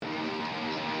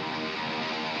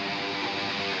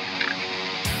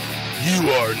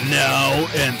You are now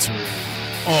entering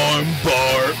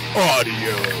Armbar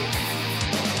Audio.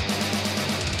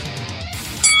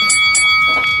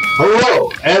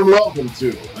 Hello, and welcome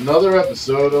to another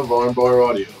episode of Armbar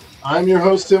Audio. I'm your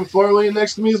host, Tim Farley, and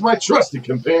next to me is my trusted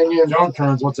companion, John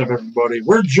Kearns. What's up, everybody?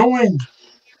 We're joined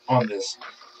on this.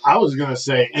 I was going to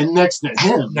say, and next to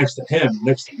him, Next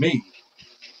to me,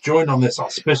 joined on this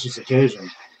auspicious occasion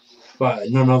by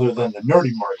none other than the nerdy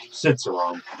Mark, Sid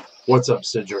Saram. What's up,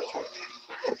 Sid?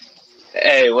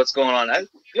 Hey, what's going on? I think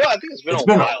it's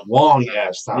been a long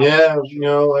ass time. Yeah,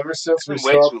 ever since we It's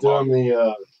been way stopped too long. doing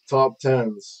the top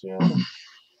tens,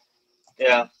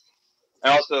 Yeah,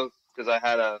 and also because I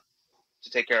had to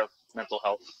take care of mental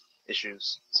health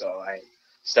issues, so I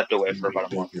stepped away for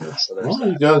about a month. So there's Well,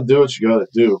 you that. got to do what you got to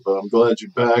do, but I'm glad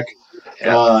you're back.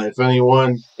 Yeah. If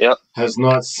anyone Yep. has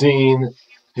not seen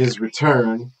his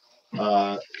return,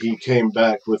 he came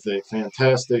back with a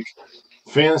fantastic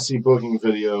fantasy booking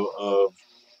video of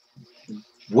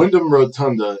Wyndham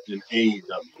Rotunda in AEW.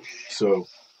 So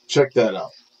check that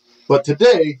out. But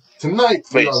tonight,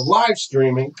 we are live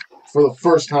streaming for the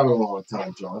first time in a long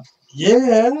time, John.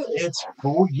 Yeah, it's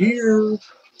full year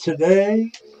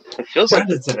today. It feels like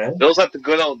today. the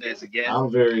good old days again. I'm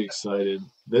very excited.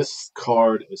 This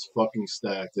card is fucking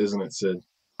stacked, isn't it, Sid?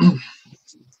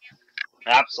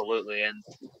 Absolutely, and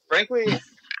frankly,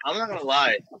 I'm not gonna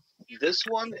lie. This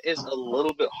one is a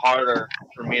little bit harder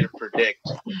for me to predict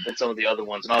than some of the other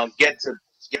ones, and I'll get to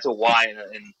why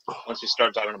and once we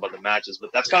start talking about the matches.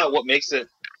 But that's kind of what makes it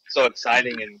so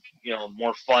exciting and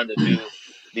more fun to do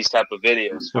these type of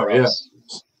videos for us.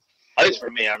 At least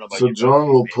for me, I don't know about you. So John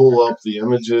will pull up the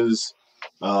images.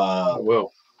 I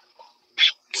will.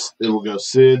 It will go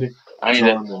Sid, I need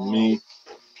John, it. and me.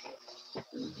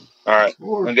 All right, I'm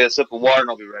gonna get a sip of water and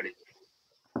I'll be ready.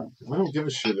 I don't give a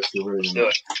shit if you're ready. Let's do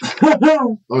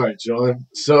it. All right, John.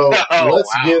 So let's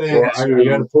wow. get into. I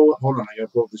gotta pull. Hold on, I gotta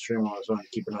pull up the stream on my phone.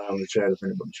 Keep an eye on the chat if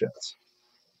anybody chats.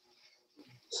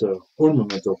 So, un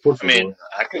momento, por favor. I mean,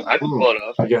 I can pull it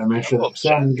up. I gotta make sure that I'm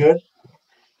sounding good.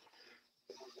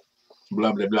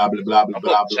 Blah blah blah blah blah blah I'll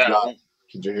blah pull the blah. chat.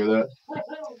 Did you hear that?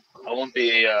 I won't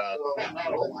be.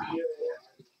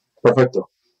 Perfecto.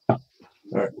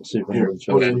 All right, we'll see if Here, anybody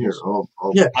put it in chats. here.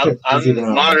 Yeah,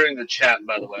 I'm monitoring the chat,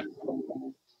 by the way.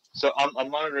 So I'm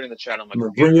monitoring the chat on my I'm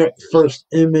gonna computer. bring up the first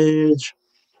image.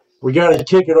 We got to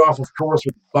kick it off, of course,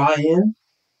 with buy-in,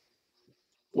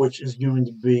 which is going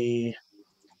to be.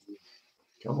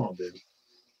 Come on, baby.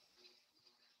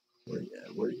 Where you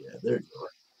at? Where you at? There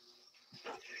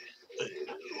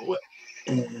you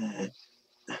are.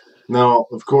 Now,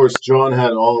 of course, John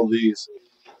had all these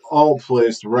all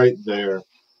placed right there,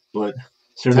 but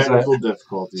technical As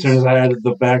difficulties. soon as I added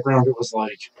the background, it was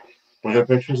like, were there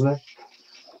pictures there?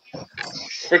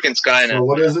 Freaking Skynet. So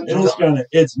what is it, John?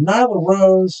 It's Nyla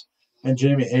Rose and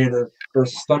Jamie Hayter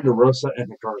versus Thunder Rosa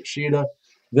and Hikaru Shida.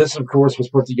 This, of course, was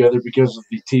put together because of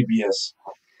the TBS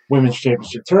Women's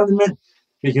Championship Tournament,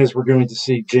 because we're going to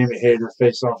see Jamie Hayter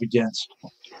face off against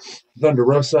Thunder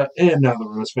Rosa and Nyla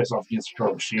Rose face off against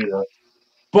Hikaru Shida.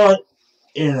 But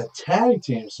in a tag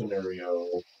team scenario,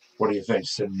 what do you think,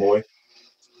 Sid Boy?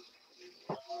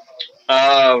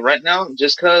 Right now,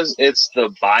 just because it's the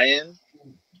buy-in,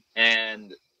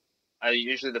 and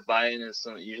usually the buy-in is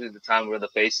usually the time where the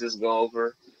faces go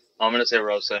over. I'm gonna say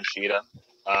Rosa and Shida.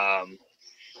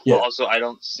 Yeah. Also, I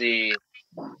don't see.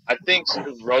 I think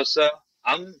Rosa.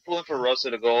 I'm pulling for Rosa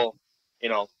to go,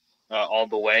 all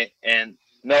the way. And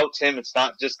no, Tim, it's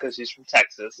not just because she's from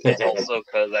Texas. It's also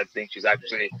because I think she's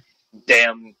actually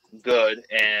damn good,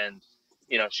 and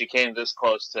she came this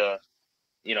close to,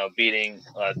 beating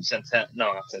Cincinnati.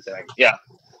 Yeah,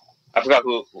 I forgot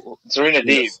who Serena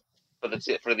Deeb for the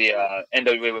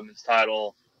NWA Women's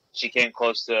Title. She came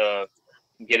close to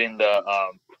getting the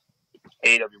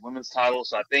AEW Women's Title.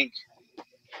 So I think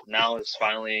now is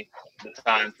finally the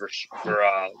time for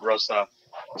Rosa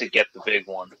to get the big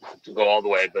one, to go all the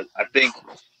way. But I think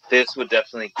this would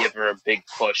definitely give her a big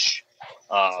push,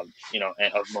 of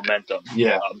momentum.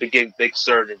 Yeah. Big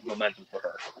surge of momentum for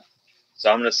her. So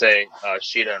I'm going to say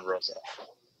Shida and Rosa.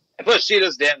 And plus,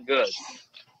 Shida's damn good.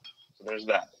 So there's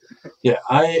that. Yeah,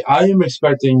 I am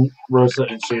expecting Rosa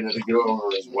and Shida to go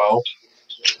over as well.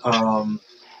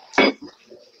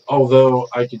 Although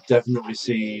I could definitely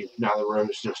see Nyla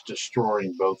Rose just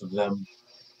destroying both of them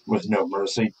with no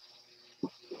mercy.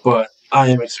 But I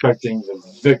am expecting the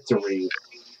victory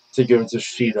to go to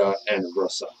Shida and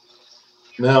Rosa.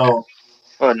 Now,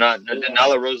 did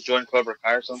Nyla Rose join Cobra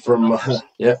Kai or something?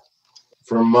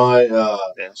 From my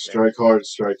strike hard,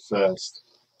 strike fast,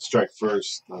 strike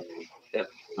first.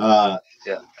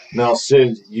 Yeah. Now,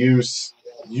 Sid,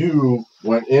 you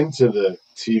went into the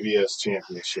TBS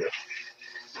championship,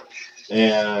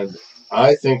 and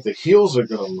I think the heels are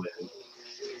going to win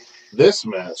this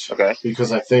match Okay.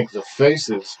 because I think the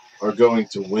faces are going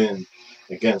to win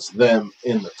against them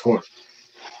in the tournament.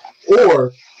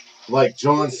 Or, like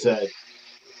John said,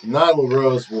 Nyla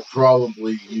Rose will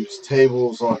probably use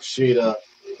tables on Sheeta,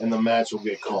 and the match will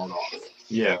get called off.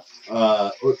 Yeah.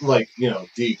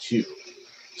 DQ.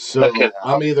 So Okay.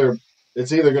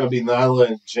 it's either going to be Nyla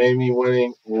and Jamie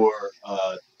winning or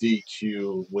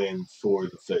DQ win for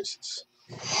the faces.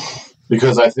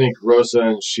 Because I think Rosa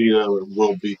and Sheeta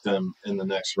will beat them in the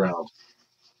next round.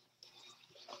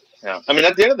 Yeah. I mean,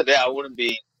 at the end of the day, I wouldn't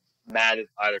be mad if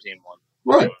either team won.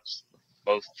 Right.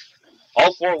 Both.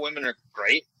 All 4 women are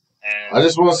great. And I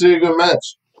just want to see a good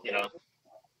match.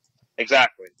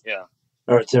 Exactly. Yeah.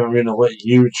 All right, Tim, I'm going to let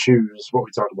you choose what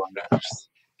we talk about next.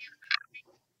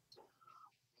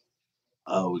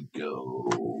 I would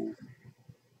go.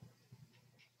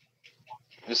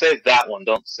 Just say that one.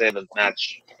 Don't say the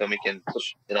match. Then we can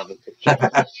push it on the picture.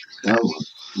 That one.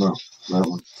 No, that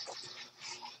one.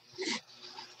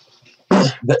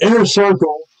 The Inner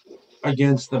Circle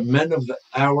against the Men of the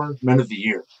Hour, Men of the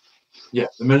Year. Yeah,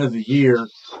 the Men of the Year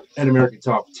and American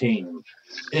Top Team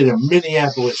in a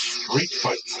Minneapolis street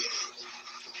fight.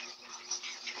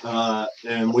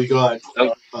 And we got.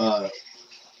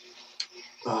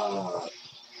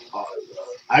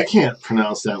 I can't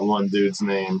pronounce that one dude's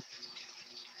name.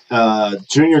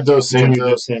 Junior Dos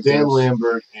Santos, Dan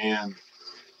Lambert, and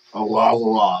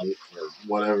Alala, or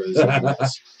whatever his name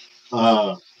is.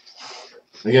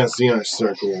 Against the Inner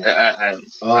Circle.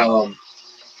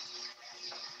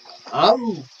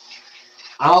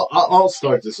 I'll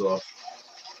start this off.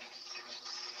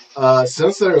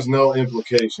 Since there's no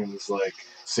implications, like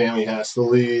Sammy has to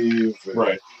leave,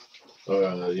 right?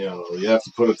 You have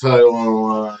to put a title on the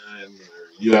line, or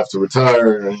you have to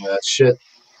retire, and any of that shit.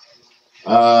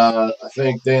 I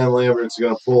think Dan Lambert's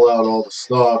going to pull out all the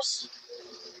stops,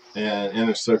 and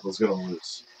Inner Circle's going to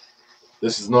lose.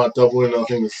 This is not Double or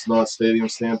Nothing. This is not Stadium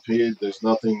Stampede. There's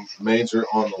nothing major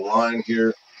on the line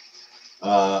here.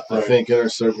 I think Inner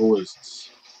Circle loses.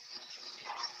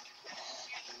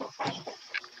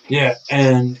 Yeah,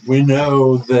 and we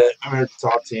know that American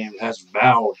Top Team has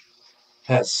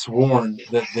sworn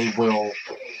that they will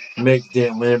make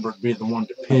Dan Lambert be the one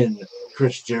to pin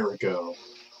Chris Jericho.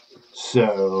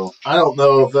 So I don't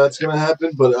know if that's going to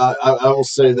happen, but I will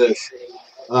say this.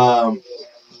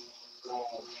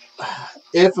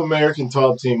 If American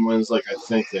Top Team wins, like I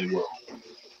think they will,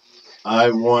 I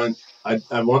want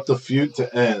the feud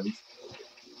to end.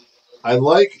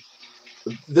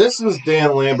 This is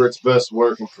Dan Lambert's best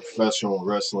work in professional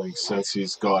wrestling since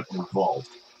he's got involved.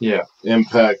 Yeah.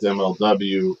 Impact,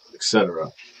 MLW,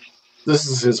 etc. This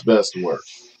is his best work.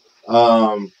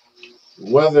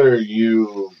 Whether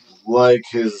you like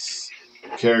his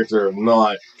character or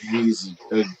not, he's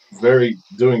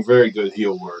doing very good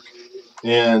heel work.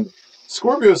 And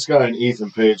Scorpio Sky and Ethan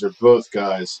Page are both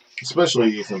guys, especially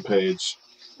Ethan Page,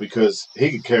 because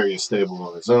he could carry a stable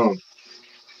on his own,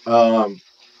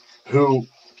 who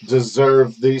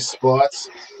deserve these spots.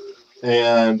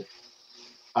 And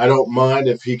I don't mind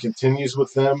if he continues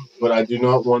with them, but I do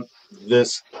not want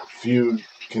this feud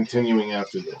continuing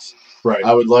after this. Right.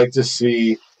 I would like to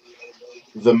see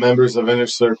the members of Inner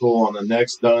Circle on the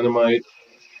next Dynamite,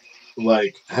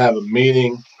 have a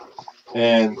meeting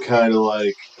and kind of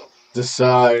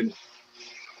decide,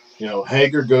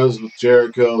 Hager goes with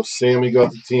Jericho, Sammy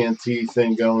got the TNT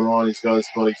thing going on, he's got his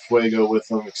buddy Fuego with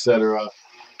him, etc.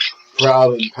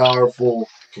 Proud and Powerful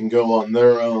can go on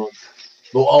their own.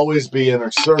 They'll always be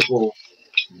Inner Circle,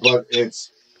 but if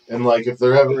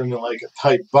they're ever in a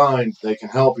tight bind, they can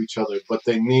help each other, but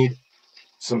they need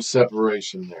some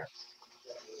separation there,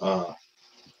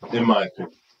 in my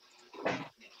opinion.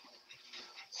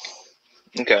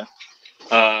 Okay.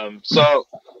 So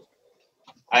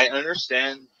I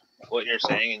understand what you're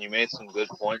saying, and you made some good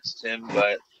points, Tim,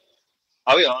 but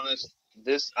I'll be honest,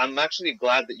 I'm actually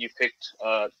glad that you picked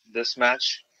this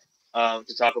match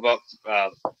to talk about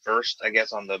first, I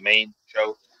guess, on the main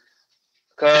show,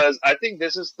 because I think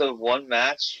this is the one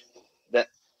match that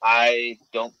I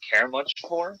don't care much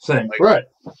for. Same. Right.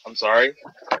 I'm sorry.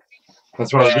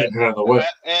 That's why I'm getting it out of the way.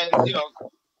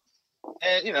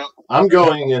 I'm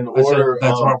going in order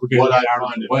that's of what I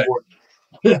find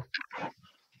important.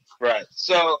 Right.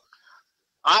 So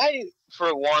I,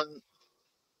 for one,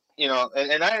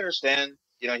 and I understand,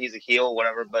 he's a heel,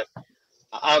 whatever, but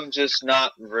I'm just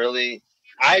not really.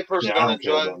 I personally don't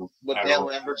enjoy what Dan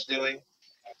Lambert's doing.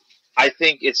 I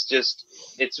think it's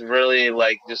really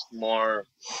just more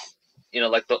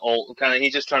like the old kind of.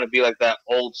 He's just trying to be like that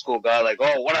old school guy, like,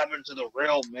 oh, what happened to the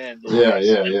real men? Yeah.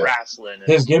 Wrestling. And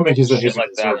His gimmick is that shit he's like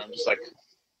that. conservative. I'm just like,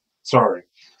 sorry.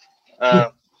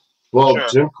 Well, sure.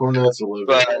 Jim Cornette's a liberal,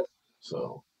 But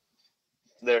so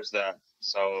there's that.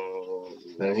 So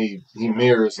and he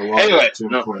mirrors a lot anyway, of Jim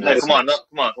no, Cornette. come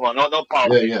on, no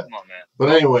politics. Yeah. Come on, man. But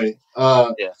anyway,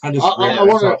 I I disagree.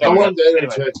 wanted to Anyway.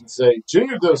 interject and say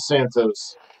Junior Dos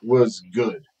Santos was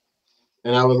good,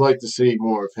 and I would like to see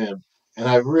more of him. And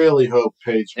I really hope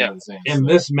Paige wins. In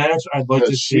this match, I'd like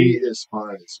to she see. is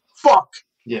fine as fuck.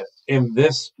 Yeah. In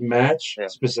this match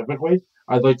specifically,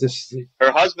 I'd like to see.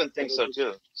 Her husband thinks so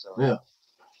too. So Yeah.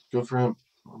 Good for him.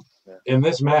 In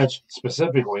this match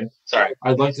specifically, sorry.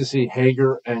 I'd like to see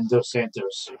Hager and Dos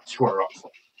Santos square off.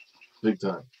 Big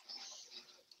time.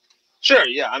 Sure,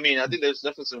 yeah. I mean, I think there's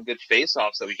definitely some good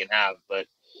face-offs that we can have, but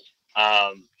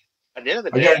at the end of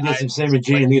the I day, gotta get some Sammy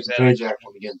G and Ethan Page action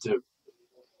again too.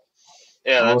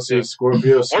 Yeah, I want to that's see it.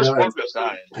 Scorpio Or Sky Scorpio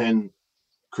Sky. pin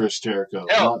Chris Jericho.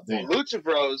 Hell, Not Dan. Lucha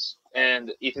Bros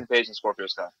and Ethan Page and Scorpio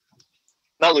Sky.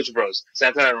 Not Lucha Bros.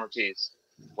 Santana and Ortiz.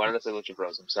 Why did I say Lucha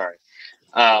Bros? I'm sorry.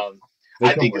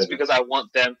 I think it's because I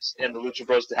want them and the Lucha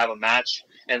Bros to have a match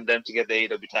and them to get the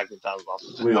AEW tag team titles off.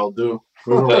 We all do.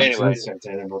 We don't But like anyway.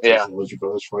 Santana and Ortiz Yeah. and Lucha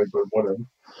Brothers fight, but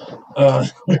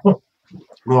whatever.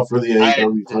 Well, for the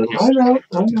AEW titles. I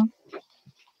know.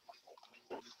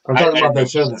 I'm talking about that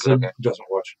show that Sid Okay. doesn't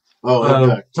watch. Oh,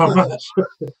 Impact. Talking about that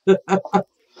show.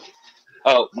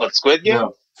 Oh, what, Squid Game?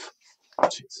 No.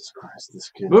 Jesus Christ, this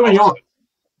kid. Moving on.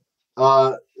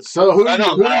 So who I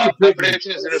know. who My you picking?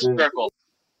 prediction is Inner Circle.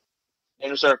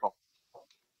 Inner Circle.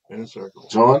 In a circle.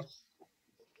 John?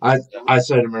 I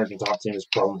said American Top Team is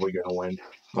probably going to win.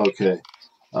 Okay.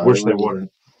 Wish they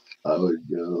wouldn't. I would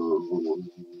go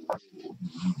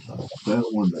that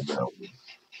one.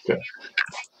 Okay.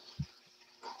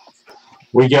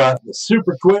 We got the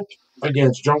Super Quick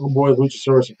against Jungle Boy,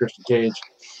 Luchasaurus, and Christian Cage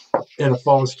in a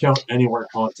Falls Count Anywhere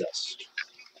contest.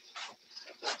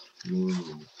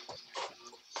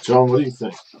 John, what do you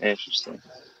think? Interesting.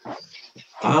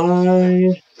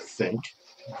 I think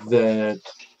that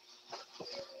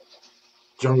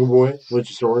Jungle Boy,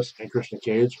 Luchasaurus, and Christian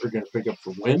Cage are going to pick up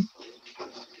the win.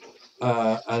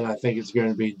 And I think it's going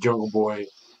to be Jungle Boy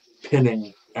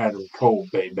pinning Adam Cole,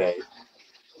 baby.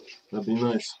 That'd be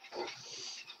nice.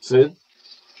 Sid?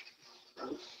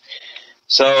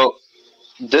 So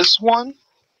this one,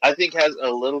 I think, has a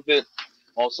little bit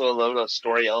of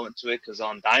story element to it because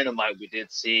on Dynamite we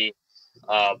did see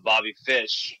Bobby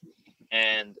Fish,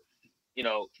 and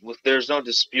there's no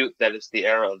dispute that it's the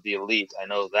era of the Elite. I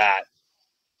know that,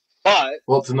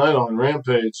 but Tonight on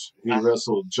Rampage, he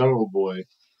wrestled Jungle Boy,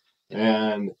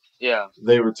 and yeah,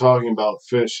 they were talking about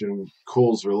Fish and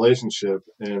Cole's relationship,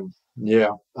 and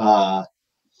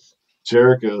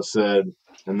Jericho said,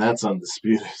 and that's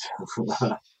undisputed.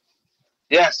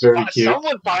 yes, Very cute.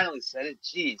 Someone finally said it.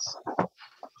 Jeez.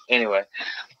 Anyway,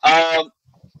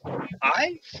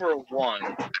 I for one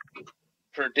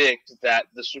predict that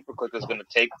the Super Click is going to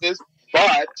take this,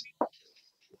 but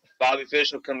Bobby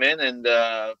Fish will come in and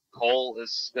Cole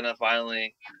is going to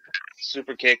finally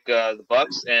super kick the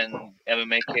Bucks and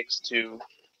MMA kicks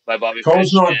by Bobby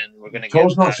Fish, and we're going to get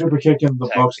Cole's not super kicking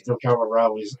the Bucks until Kyle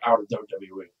O'Reilly's out of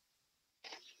WWE.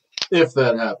 If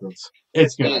that happens.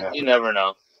 It's going to happen. You never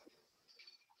know.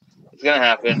 It's going to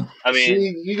happen. I mean,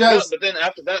 see, you guys. but then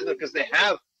after that, because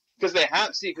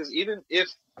even if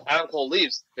Adam Cole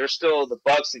leaves, there's still the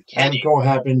Bucks and Adam Kenny. Cole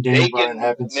happened, They Daniel can Bryan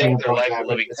happened, make CM their Punk life a happened.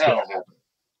 living It's going hell. to happen.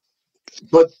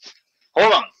 But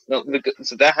Hold on. No,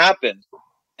 so that happened,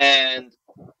 and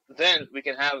then we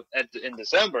can have in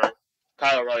December,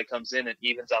 Kyle O'Reilly comes in and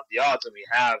evens out the odds, and we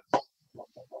have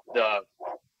the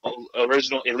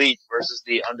original Elite versus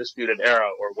the Undisputed Era,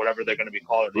 or whatever they're going to be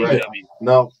called in Right. AEW.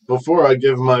 now, before I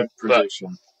give my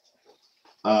prediction,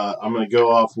 I'm going to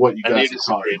go off what you And guys you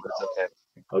are talking disagree, but about.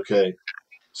 it's okay. Okay.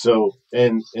 So,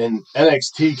 in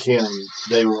NXT canon,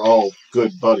 they were all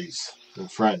good buddies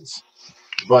and friends.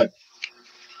 But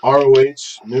ROH,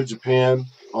 New Japan,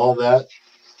 all that,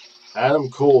 Adam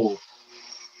Cole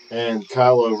and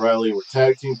Kyle O'Reilly were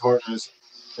tag team partners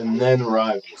and then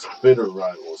rivals, bitter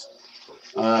rivals.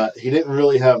 He didn't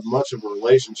really have much of a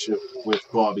relationship with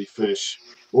Bobby Fish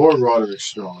or Roderick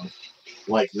Strong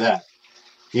like that.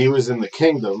 He was in the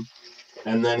Kingdom,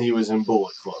 and then he was in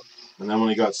Bullet Club. And then when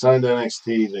he got signed to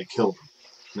NXT, they killed him.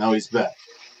 Now he's back.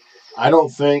 I don't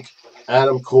think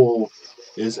Adam Cole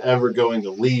is ever going to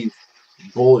leave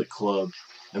Bullet Club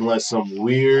unless some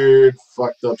weird,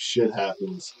 fucked up shit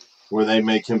happens where they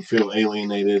make him feel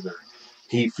alienated or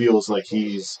he feels like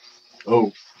he's,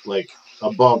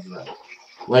 above them.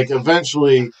 Like,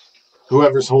 eventually,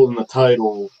 whoever's holding the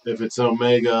title, if it's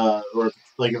Omega or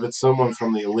like if it's someone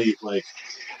from the Elite, like,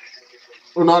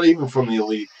 or not even from the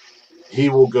Elite, he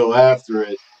will go after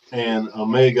it, and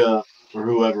Omega or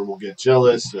whoever will get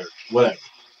jealous or whatever.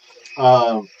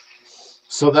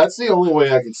 So that's the only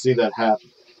way I could see that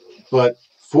happen. But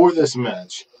for this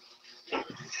match,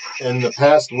 in the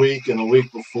past week and the week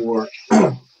before,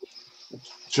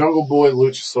 Jungle Boy,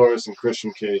 Luchasaurus, and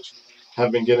Christian Cage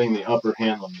have been getting the upper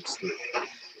hand on these three.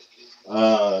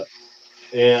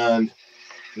 And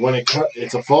when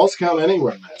it's a false count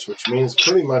anywhere match, which means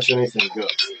pretty much anything goes.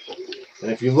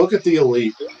 And if you look at the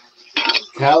Elite,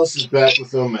 Callis is back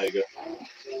with Omega.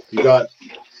 You got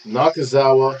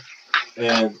Nakazawa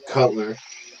and Cutler.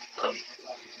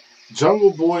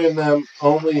 Jungle Boy and them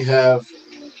only have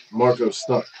Marco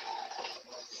Stunt.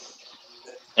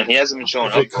 And he hasn't been showing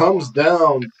If up. it comes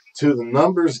down to the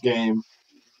numbers game,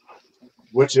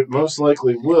 which it most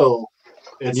likely will,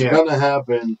 it's going to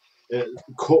happen. The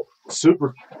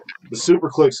Super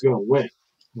Clique's going to win.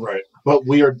 Right. But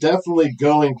we are definitely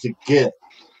going to get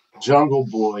Jungle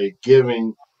Boy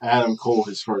giving Adam Cole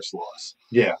his first loss.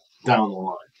 Yeah. Down the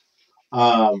line.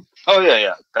 Oh,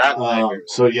 yeah. That I agree.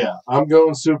 So, yeah, I'm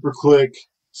going Super Clique.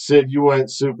 Sid, you went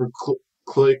Super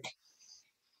Clique.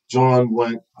 John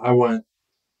went. I went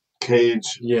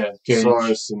Cage. Yeah, Cage.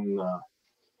 Saurus and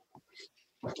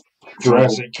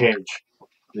Jurassic Cage.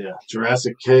 Yeah,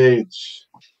 Jurassic Cage.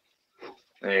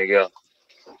 There you go.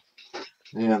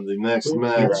 And the next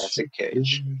match Jurassic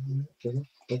Cage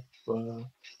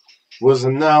was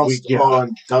announced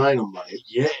on Dynamite.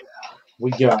 Yeah,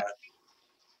 we got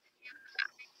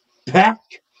Pac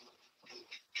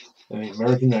and the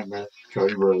American Nightmare,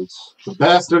 Cody Rhodes. The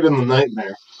Bastard and the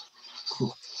Nightmare.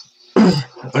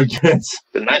 Against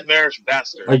the Nightmarish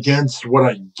Bastard. Against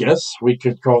what I guess we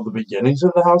could call the beginnings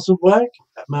of the House of Black,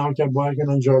 Malachi Black and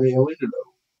Andrade El Idolo.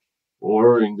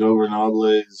 Or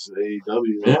Ingobernable's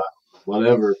AEW,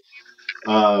 whatever.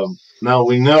 Now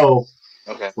we know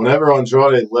whenever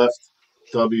Andrade left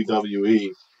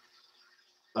WWE,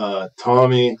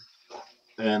 Tommy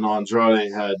and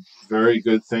Andrade had very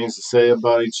good things to say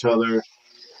about each other,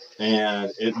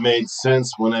 and it made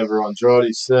sense whenever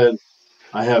Andrade said,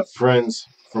 I have friends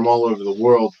from all over the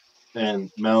world, and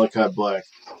Malachi Black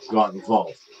got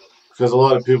involved. Because a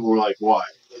lot of people were like, why?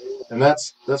 And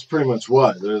that's pretty much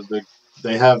why.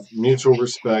 They have mutual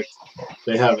respect.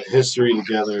 They have a history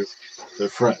together. They're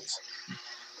friends.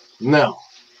 Now,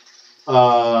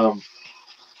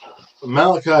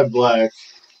 Malachi Black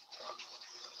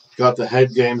got the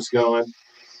head games going.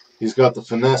 He's got the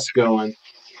finesse going.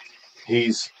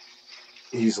 He's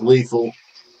lethal.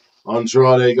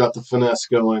 Andrade got the finesse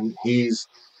going. He's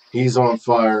on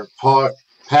fire.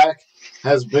 Pac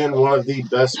has been one of the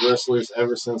best wrestlers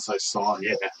ever since I saw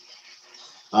him.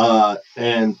 Yeah.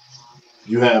 And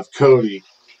you have Cody,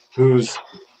 who's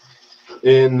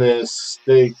in this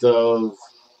state of,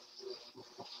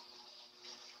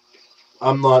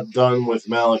 I'm not done with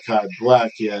Malachi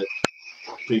Black yet,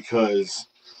 because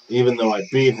even though I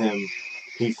beat him,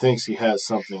 he thinks he has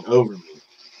something over me.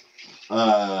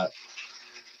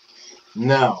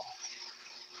 Now,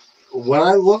 when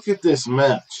I look at this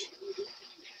match,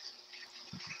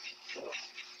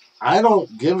 I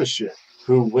don't give a shit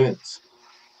who wins.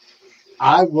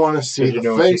 I want to see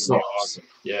the face-offs. Awesome.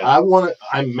 Yeah.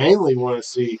 I mainly want to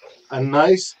see a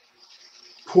nice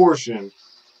portion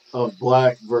of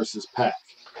Black versus Pac.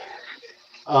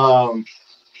 What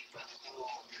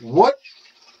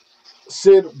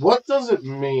does it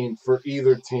mean for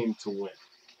either team to win?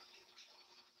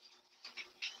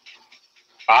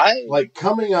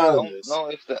 Coming out of this,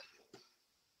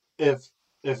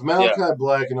 if Malachi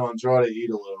Black and Andrade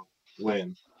Idolo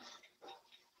win,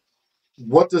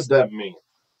 what does that mean?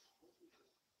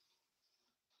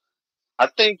 I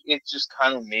think it just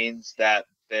kind of means that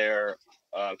they're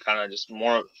kind of just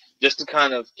more, just to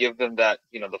kind of give them that,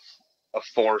 a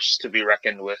force to be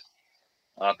reckoned with,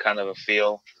 kind of a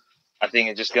feel. I think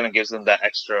it just kind of gives them that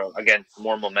extra, again,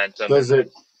 more momentum. Does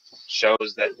it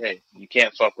shows that, hey, you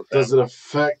can't fuck with them? Does it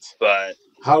affect? But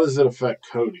how does it affect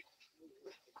Cody?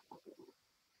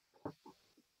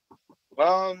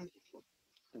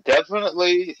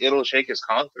 Definitely, it'll shake his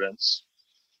confidence.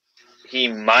 He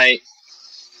might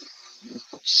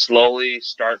slowly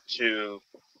start to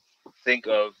think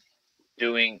of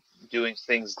doing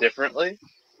things differently.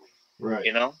 Right.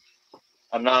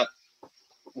 I'm not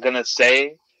gonna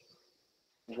say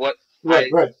what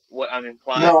what I'm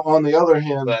implying. Now, on the other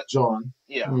hand, John,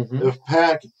 if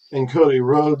Pac and Cody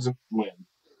Rhodes win,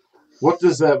 what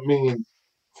does that mean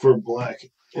for Black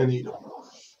and Idolo?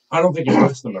 I don't think it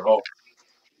hurts them at all.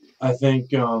 I think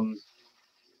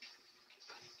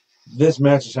this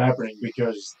match is happening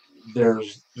because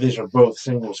these are both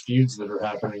singles feuds that are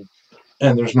happening,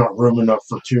 and there's not room enough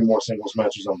for 2 more singles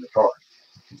matches on the card.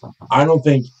 I don't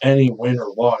think any win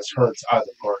or loss hurts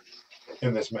either party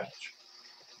in this match.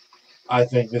 I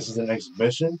think this is an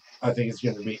exhibition. I think it's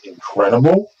going to be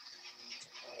incredible.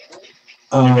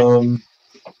 And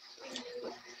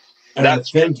I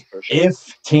think sure.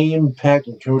 if Team Pac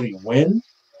and Cody win,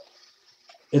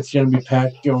 it's going to be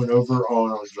Pac going over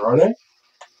on Andrade.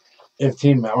 If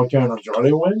Team Malachi and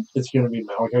Andrade win, it's going to be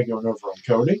Malachi going over on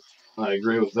Cody. I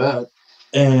agree with that.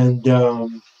 And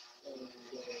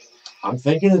I'm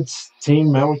thinking it's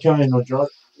Team Malachi and Andrade.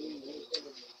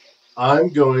 I'm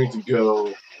going to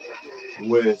go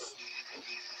with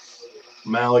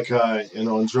Malachi and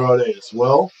Andrade as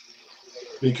well,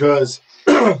 because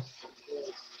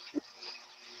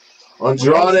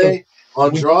Andrade.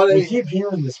 We keep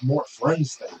hearing this more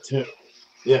friends thing too.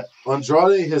 Yeah,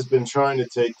 Andrade has been trying to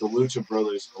take the Lucha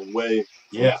Brothers away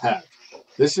from Pac.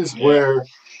 This is where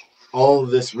all of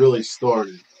this really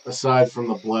started, aside from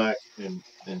the Black and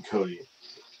Cody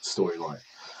storyline.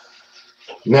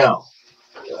 Now,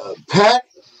 Pac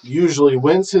usually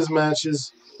wins his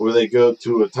matches, or they go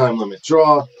to a time limit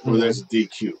draw, or there's a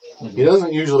DQ. He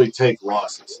doesn't usually take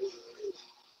losses.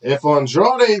 If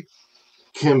Andrade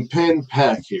can pin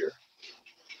Pac here,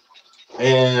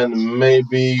 and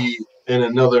maybe in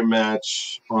another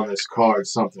match on this card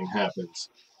something happens,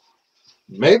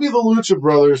 maybe the Lucha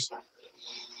Brothers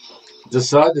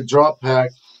decide to drop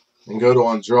Pac and go to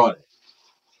Andrade,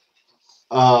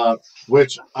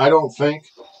 which I don't think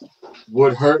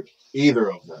would hurt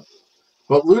either of them.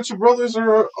 But Lucha Brothers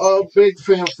are a big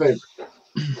fan favorite.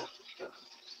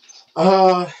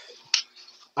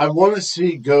 I want to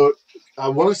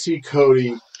see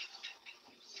Cody.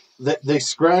 They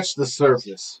scratched the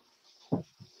surface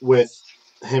with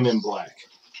him in Black,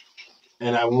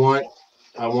 and I want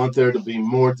there to be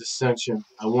more dissension.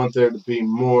 I want there to be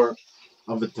more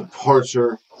of a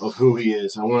departure of who he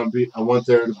is. I want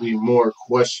there to be more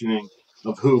questioning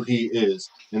of who he is,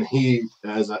 and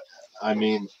I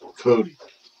mean Cody.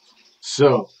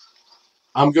 So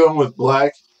I'm going with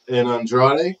Black and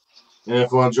Andrade, and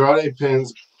if Andrade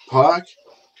pins Pac,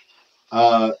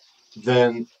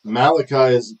 then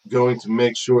Malachi is going to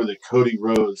make sure that Cody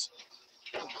Rhodes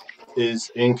is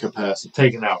incapacitated.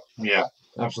 Taken out. Yeah,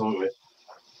 absolutely.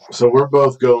 So we're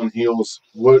both going heels.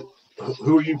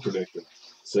 Who are you predicting,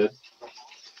 Sid?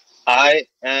 I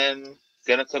am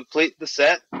going to complete the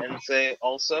set and say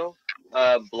also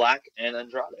Black and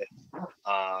Andrade.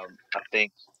 I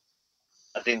think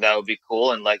that would be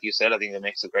cool, and like you said, I think that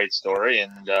makes a great story.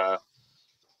 And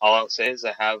all I'll say is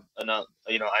I have enough.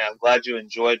 I am glad you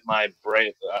enjoyed my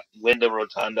Wyndham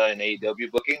Rotunda and AEW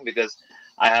booking, because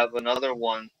I have another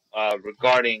one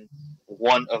regarding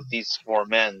one of these 4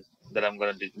 men that I'm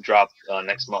going to drop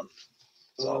next month.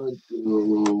 So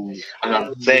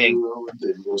I'm saying.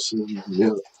 Yeah.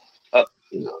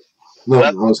 No,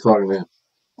 I was talking to him.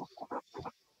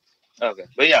 Okay,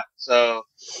 but yeah, so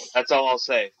that's all I'll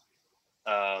say.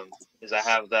 Is I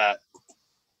have that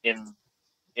in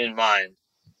mind,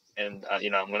 and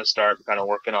I'm going to start kind of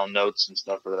working on notes and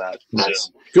stuff for that.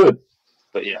 That's good.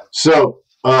 But yeah. So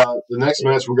the next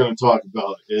match we're going to talk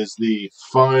about is the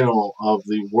final of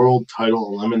the World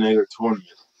Title Eliminator Tournament.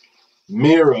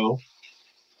 Miro,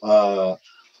 the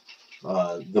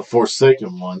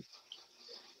Forsaken one,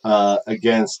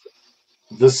 against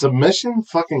the Submission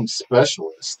fucking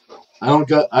Specialist. I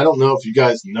don't know if you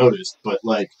guys noticed, but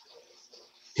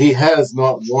he has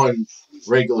not one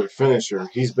regular finisher.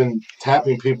 He's been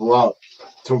tapping people out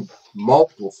to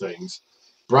multiple things.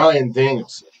 Bryan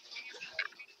Danielson.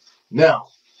 Now,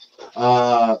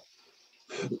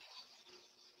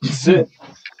 Sid,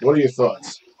 what are your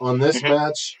thoughts on this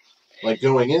match?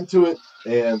 Going into it,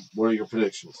 and what are your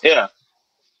predictions? Yeah.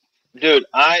 Dude,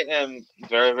 I am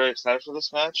very, very excited for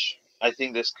this match. I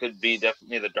think this could be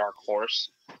definitely the dark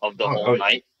horse of the whole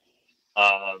night.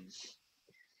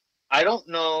 I don't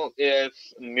know if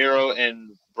Miro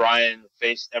and Bryan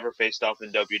ever faced off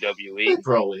in WWE. They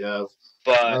probably have,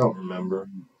 but I don't remember.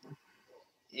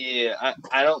 Yeah,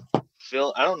 I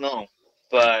don't know,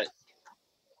 but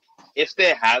if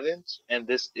they haven't, and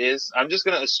I'm just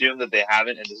gonna assume that they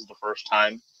haven't, and this is the first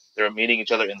time they're meeting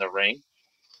each other in the ring.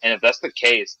 And if that's the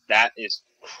case, that is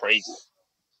crazy,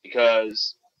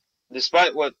 because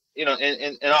despite what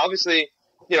and obviously,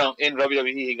 in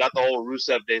WWE he got the whole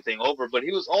Rusev Day thing over, but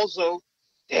he was also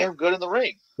damn good in the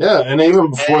ring. Yeah, and even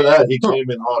before that, he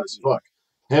came in hot as fuck.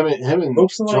 Him and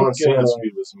John Cena's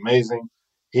feud was amazing.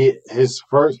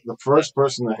 The first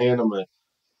person to hand him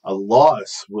a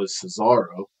loss was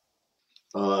Cesaro.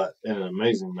 in an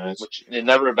amazing match. which is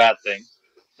never a bad thing.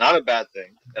 Not a bad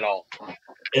thing at all.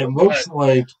 It looks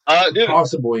like Dude,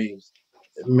 possibly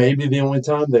maybe the only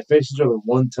time they faced each other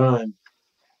one time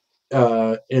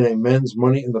in a men's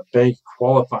Money in the Bank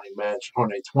qualifying match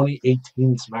on a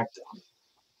 2018 SmackDown.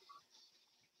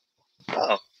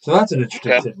 oh, So that's an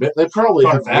interesting Okay. tidbit. They probably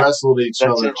Fun have fact. wrestled each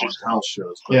That's other on interesting. house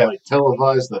shows, but Yeah. like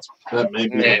televised, that may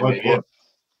be Maybe. it.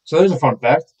 So there's a fun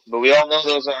fact. but we all know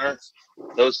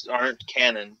those aren't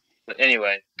canon. But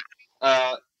anyway,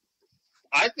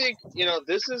 I think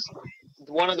this is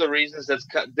one of the reasons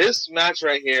this match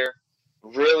right here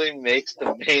really makes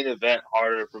the main event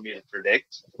harder for me to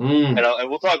predict. And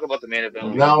we'll talk about the main event.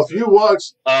 when we Now, get if to you it.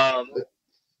 watched,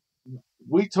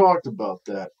 we talked about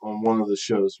that on one of the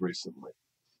shows recently,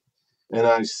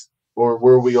 or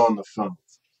were we on the phone?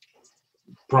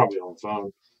 Probably on the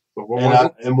phone. But what And, was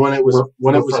it? and when it was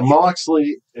Refresh.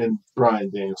 Moxley and Bryan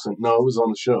Danielson, no, it was on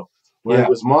the show. When Yeah. it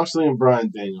was Moxley and Bryan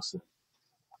Danielson,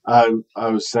 I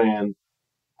was saying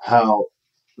how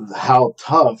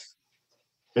tough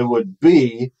it would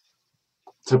be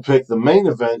to pick the main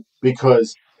event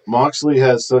because Moxley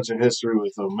has such a history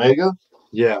with Omega.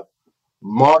 Yeah.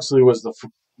 Moxley was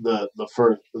the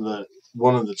first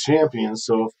one of the champions.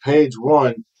 So if Paige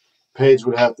won, Paige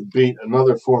would have to beat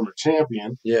another former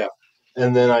champion. Yeah.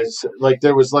 And then I said, like,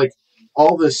 there was like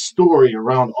all this story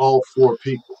around all four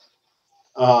people.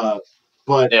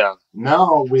 But Yeah.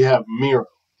 now we have Miro,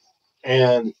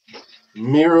 and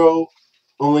Miro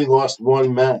only lost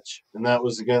one match, and that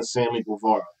was against Sammy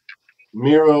Guevara.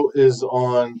 Miro is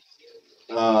on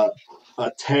a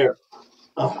tear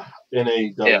in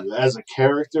AEW as a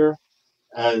character,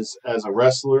 as a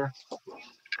wrestler.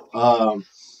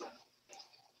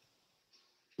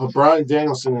 But Bryan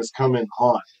Danielson has come in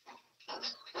hot.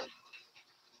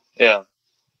 Yeah.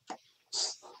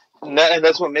 And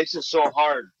that's what makes it so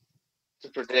hard to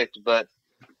predict. But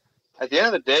at the end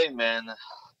of the day, man,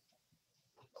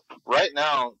 right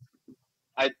now,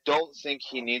 I don't think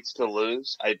he needs to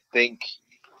lose. I think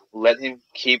let him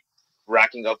keep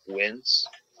racking up wins.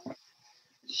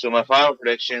 So my final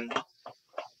prediction,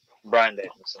 Bryan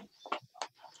Danielson.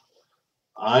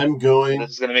 I'm going.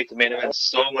 This is going to make the main event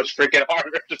so much freaking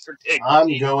harder to predict.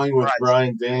 I'm going with Christ.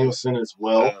 Bryan Danielson as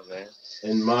well. Oh, man.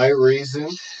 And my reason,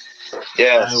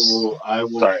 Yes. I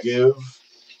will Sorry. give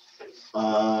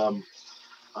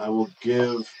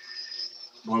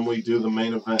when we do the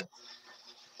main event.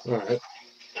 All right.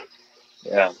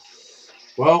 Yeah.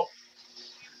 Well,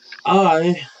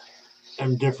 I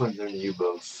am different than you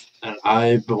both, and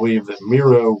I believe that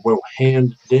Miro will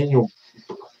hand Daniel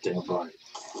Bryan.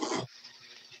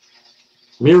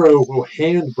 Miro will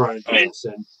hand Bryan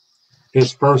Danielson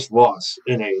his first loss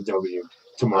in AEW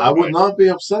tomorrow. I would not be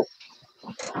upset.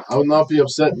 And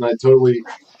I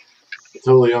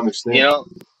totally understand. You know,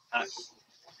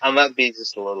 I might be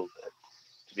just a little bit,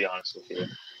 to be honest with you,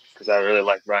 because I really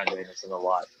like Bryan Danielson a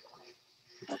lot.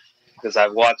 Because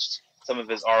I've watched some of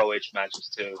his ROH matches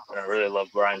too, and I really love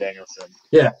Bryan Danielson.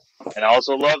 Yeah. And I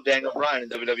also love Daniel Bryan in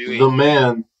WWE. The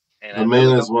man And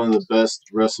is one of the best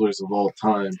wrestlers of all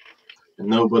time, and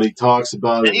nobody talks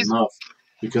about it enough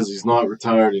because he's not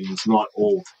retired and he's not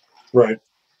old. Right.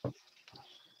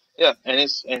 Yeah, and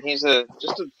he's just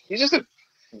a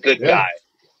good guy.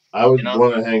 I would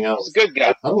want to hang out. He's a good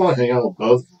guy. I want to hang out with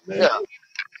both of them, man.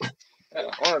 Yeah,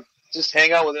 I want to just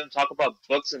hang out with him, talk about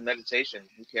books and meditation.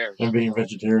 Who cares? And being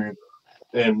vegetarian.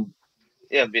 And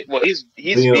he's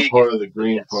being vegan. a part of the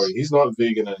Green Party. He's not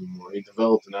vegan anymore. He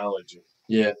developed an allergy.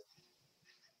 Yeah.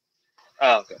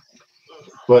 Oh, okay.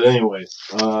 But anyway,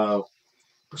 we're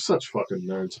such fucking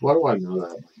nerds. Why do I know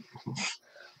that?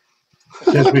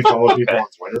 Because we follow people on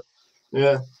Twitter.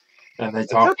 Yeah. And they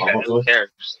talk Okay, who publicly. cares?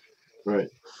 Right.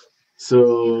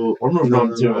 So We're moving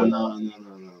on to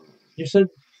no. You said,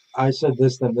 I said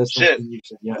this, then this, Shit. and you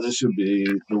said yes. This should be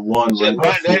the one Shit, right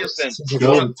Bryan before. Danielson.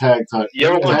 Go to tag title. You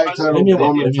ever want Tag to title Leave me alone.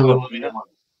 woman Leave me alone. title. Leave me alone.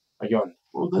 I got it.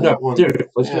 Well, that No, one- dude,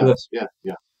 let's do this. Yeah.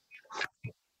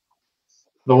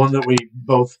 The one that we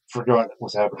both forgot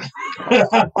was happening.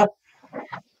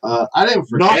 I didn't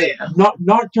forget. Not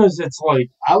because it's like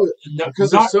I was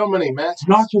because not there's so many matches.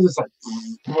 not because it's like,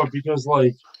 but because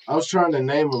like I was trying to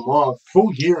name them off.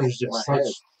 Full Gear is just My head.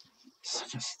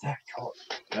 such a stacked card.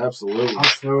 Absolutely.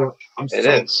 I'm so It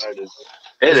is. excited.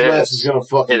 It This match is is. gonna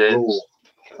fucking It is. rule.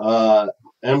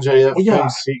 MJF Yeah.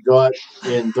 thinks he got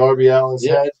in Darby Allin's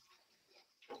Yeah. head.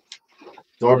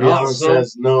 Darby No, Allin sir.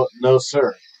 says, no,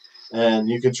 sir. And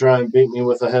you can try and beat me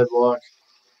with a headlock.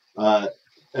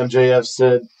 MJF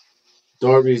said,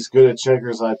 Darby's good at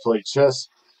checkers, I play chess.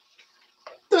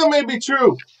 That may be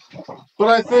true. But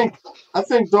I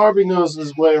think Darby knows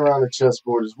his way around a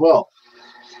chessboard as well.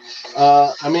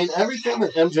 I mean, everything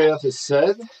that MJF has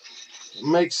said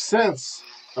makes sense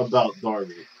about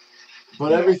Darby,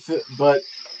 but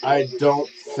I don't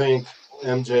think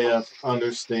MJF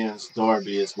understands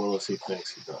Darby as well as he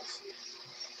thinks he does.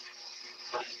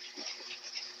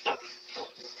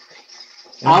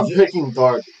 I'm picking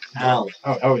Darby Allin.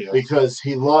 Oh yeah. Because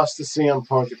he lost to CM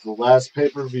Punk at the last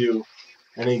pay-per-view,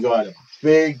 and he got a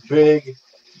big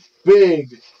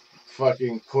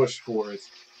fucking push for it.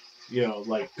 You know,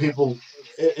 like people,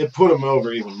 it put him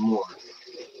over even more.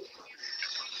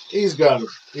 He's got to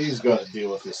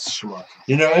deal with this schmuck.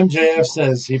 You know, MJF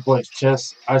says he plays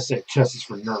chess. I say chess is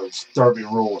for nerds. Darby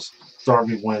rules.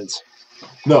 Darby wins.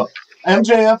 No,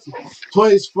 MJF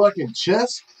plays fucking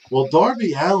chess, while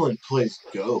Darby Allin plays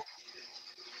Go.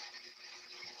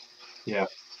 Yeah.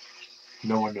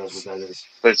 No one knows what that is.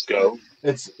 Let's go.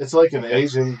 It's like an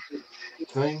Asian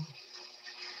thing.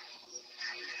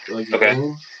 Like a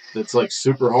game that's like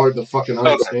super hard to fucking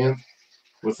understand.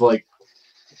 With like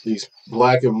these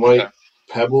black and white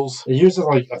pebbles. It uses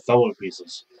like Othello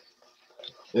pieces.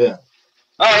 Yeah.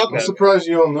 Oh, okay. I'm surprised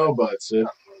you don't know about it, Sid.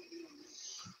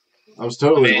 I was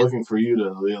totally looking for you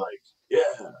to be like,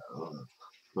 yeah.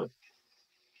 But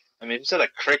I mean, if you said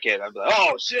like cricket, I'd be like,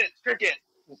 oh shit, cricket.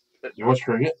 You watch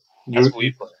cricket? That's what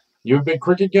we play. You a big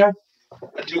cricket guy?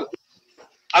 I do.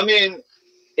 I mean,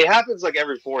 it happens like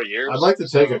every 4 years. I'd like to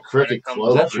take a cricket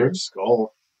club to your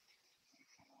skull.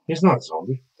 He's not a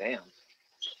zombie. Damn.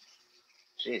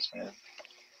 Jeez, man.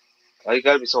 Why you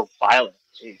gotta be so violent?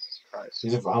 Jesus Christ.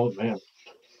 He's a violent man.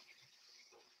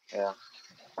 Yeah.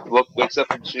 Wakes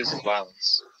up and chooses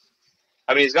violence.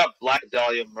 I mean, he's got Black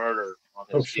Dahlia Murder on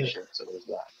his t-shirt, so there's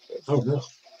that. Oh, no.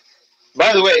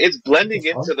 By the way, it's blending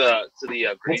into the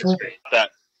green screen.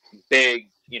 That big,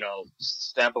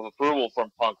 stamp of approval from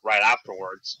Punk right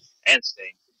afterwards, and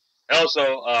Sting. And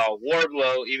also,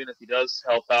 Wardlow, even if he does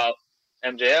help out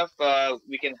MJF,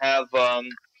 we can have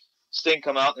Sting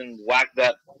come out and whack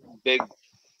that big,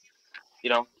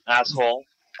 asshole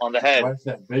on the head with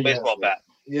a baseball bat.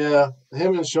 Yeah,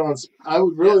 him and Sean. I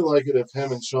would really like it if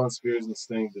him and Sean Spears and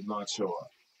Sting did not show up,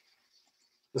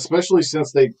 especially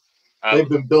since they've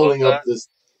been building up this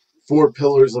 4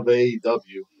 pillars of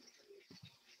AEW.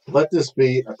 Let this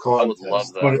be a contest. I would love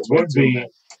that.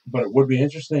 But it would be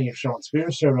interesting if Sean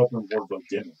Spears showed up and Wardlow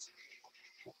didn't.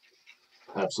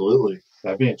 Absolutely.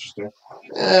 That'd be interesting.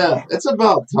 Yeah, it's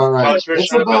about time.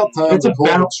 It's about time to pull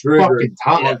the trigger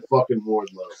on fucking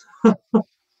Wardlow.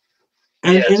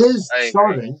 And it is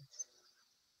starting.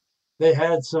 They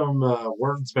had some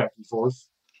words back and forth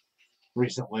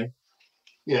recently.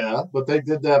 Yeah, but they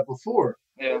did that before.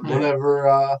 Yeah.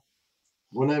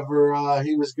 Whenever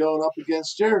he was going up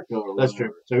against Jericho. That's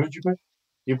true. So who'd you pick?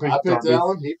 You picked I picked Darby.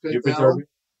 Allin. He picked Allin. Darby.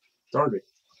 Darby.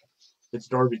 It's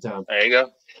Darby time. There you go.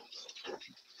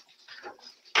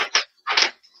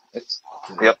 It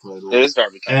is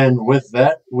Darby time. And with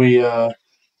that, we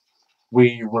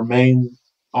remain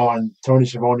on Tony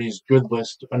Schiavone's good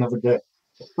list another day.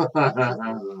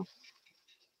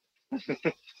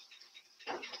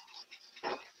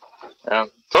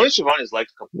 Tony Schiavone's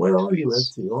liked a couple. Where are you,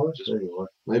 STR? There you are.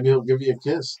 Maybe he'll give you a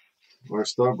kiss. Or a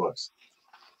Starbucks.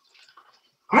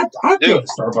 I'd go to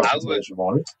Starbucks with Tony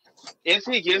Schiavone. If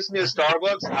he gives me a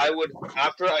Starbucks, I would,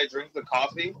 after I drink the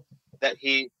coffee that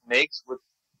he makes with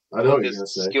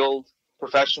his skilled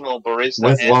professional barista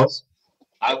with hands,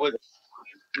 love. I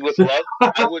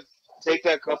would take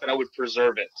that cup and I would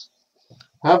preserve it.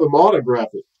 Have him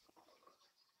autograph it.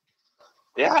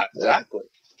 Yeah, exactly.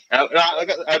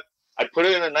 I'd put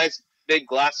it in a nice big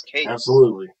glass case.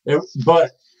 Absolutely.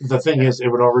 But the thing is, it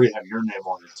would already have your name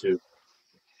on it, too.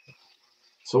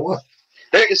 So what?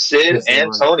 There's Sid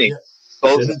and Tony. Yeah.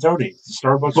 Both. Sid and Tony.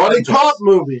 Starbucks. Buddy Cop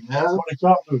movie, man. Buddy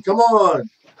Cop movie. Come on.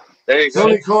 There you go.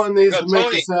 Tony Khan needs to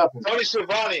make this happen. Tony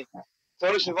Schiavone.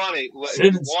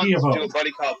 Sid and wants to do a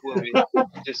Buddy Cop movie.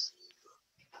 Just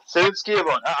Sid and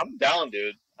Schiavone. I'm down,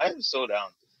 dude. I am so down.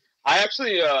 I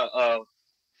actually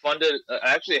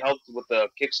helped with the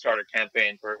Kickstarter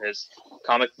campaign for his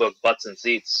comic book Butts and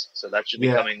Seats. So that should be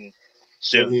coming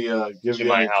soon. Did he give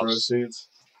you any proceeds?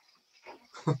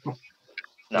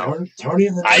 No. Tony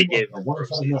and I gave him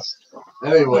proceeds.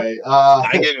 Anyway, I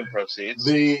gave him proceeds.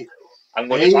 The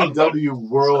AEW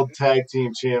World Tag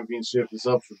Team Championship is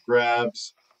up for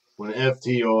grabs when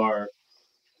FTR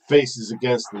faces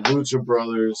against the Lucha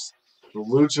Brothers. The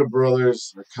Lucha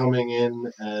Brothers are coming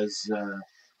in as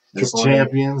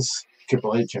champions.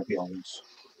 Triple A champions.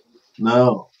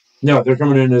 No, they're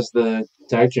coming in as the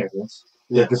tag champions.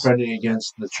 They're Yes. defending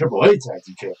against the Triple A tag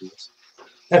team champions,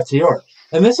 FTR.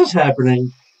 And this is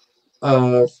happening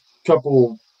a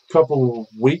couple couple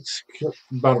weeks,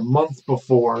 about a month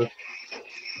before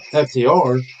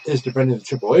FTR is defending the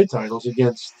AAA titles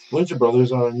against Lucha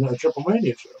Brothers on a Triple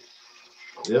Mania show.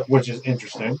 Yep. Which is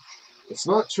interesting. It's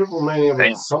not Triple Mania, but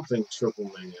Damn. it's something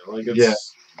Triple Mania. Like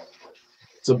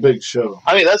it's a big show.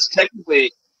 I mean, that's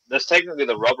technically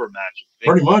the rubber match.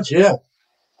 Pretty much, yeah.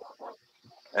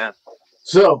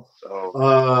 So,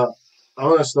 So I'm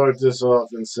going to start this off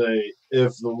and say,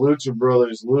 if the Lucha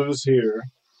Brothers lose here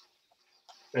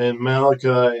and Malachi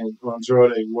and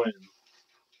Andrade win,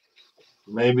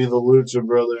 maybe the Lucha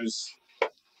Brothers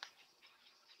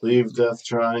leave Death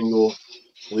Triangle,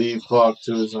 leave Pac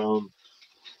to his own,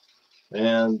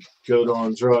 and go to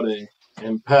Andrade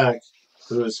and Pac,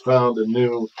 who has found a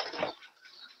new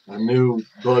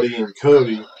buddy in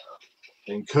Cody,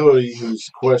 and Cody, who's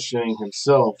questioning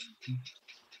himself,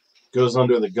 goes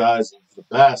under the guise of the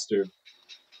Bastard,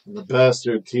 and the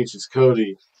Bastard teaches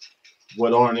Cody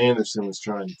what Arn Anderson is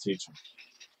trying to teach him.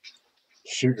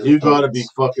 Shoot your You gotta be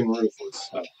opponents. fucking ruthless.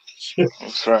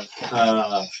 that's right.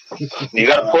 Uh, You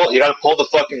gotta pull the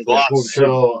fucking gloss.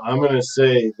 so I'm gonna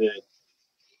say that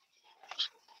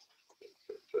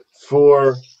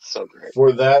for So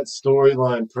great. that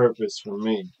storyline purpose for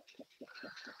me,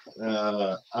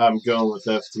 I'm going with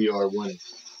FTR winning.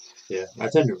 Yeah, I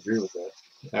tend to agree with that,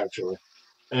 actually.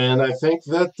 And I think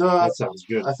that That sounds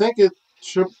good. the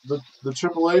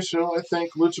AAA show, I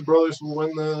think Lucha Brothers will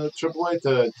win the AAA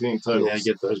tag team titles. Yeah,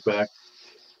 get those back.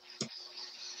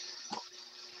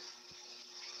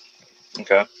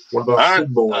 Okay. What about All right.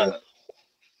 Sid Boy?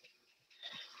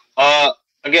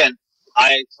 Again,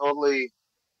 I totally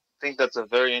think that's a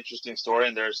very interesting story,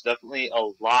 and there's definitely a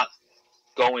lot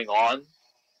going on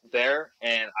there,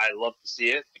 and I love to see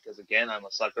it because, again, I'm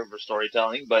a sucker for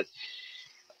storytelling. But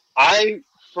I,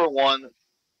 for one,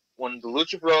 when the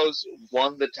Lucha Bros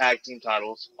won the tag team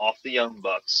titles off the Young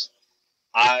Bucks,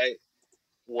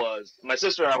 my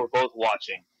sister and I were both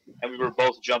watching, and we were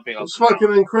both jumping It up was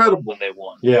fucking incredible. when they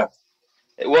won. Yeah.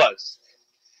 It was.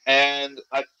 And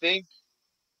I think,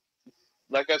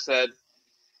 like I said,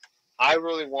 I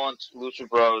really want Lucha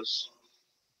Bros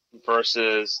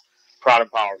versus Proud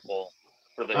and Powerful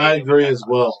for the I agree as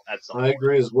well. at some I point.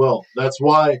 agree as well. That's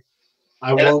why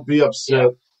I won't be upset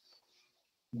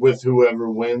with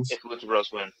whoever wins. If Lucha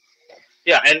Bros win.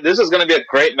 Yeah, and this is going to be a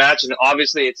great match, and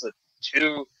obviously it's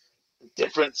two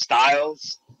different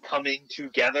styles coming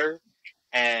together,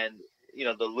 and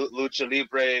the Lucha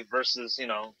Libre versus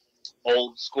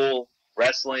old school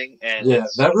wrestling, and Yeah,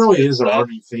 that really is a stuff.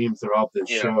 running theme throughout this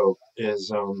Yeah. show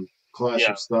is Clash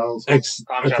Yeah. of Styles.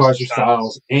 Clash of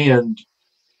Styles and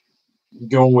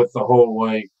going with the whole,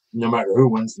 like, no matter who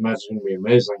wins, the match is going to be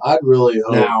amazing. I'd really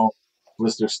hope Now,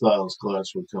 Mr. Styles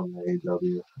Clash would come to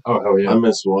AEW. oh, hell yeah. I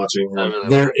miss watching I him. really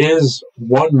There is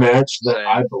one match that Same.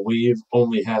 I believe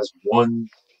only has one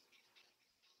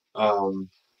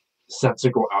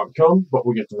sensical outcome, but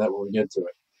we'll get to that when we get to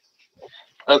it.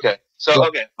 Okay. So, But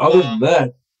okay. Other than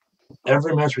that,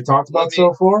 every match we talked about Let me-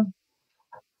 so far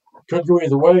could go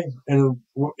either way, and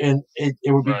it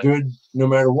would be Right. good no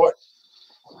matter what.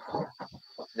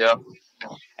 Yeah.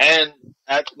 And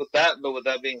with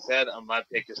that being said, my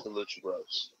pick is the Lucha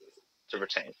Bros to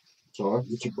retain. Sorry.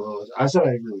 Lucha Bros. I said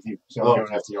I agree with you, so Oh, I'm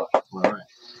going FTR. All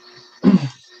right.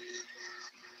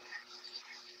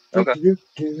 Okay.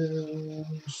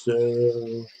 So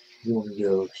you want to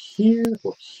go here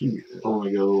or here? I want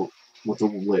to go with the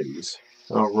ladies.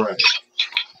 All right.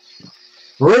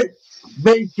 Britt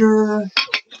Baker,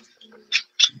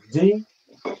 DMD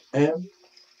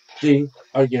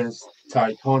against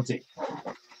Ty Conti.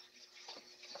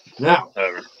 Now,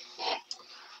 However.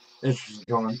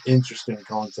 interesting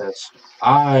contest.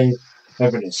 I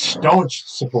have been a staunch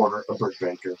supporter of Britt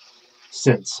Baker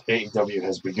since AEW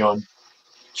has begun.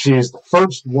 She is the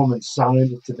first woman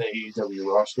signed to the AEW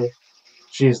roster.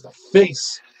 She is the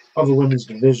face of the women's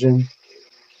division.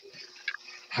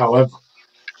 However,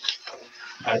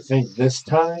 I think this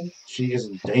time she is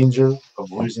in danger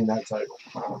of losing that title.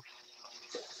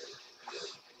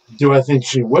 Do I think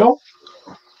she will?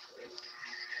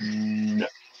 No.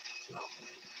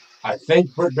 I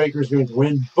think Britt Baker is going to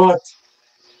win, but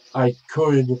I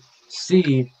could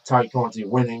see Ty Conti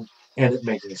winning and it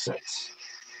making sense.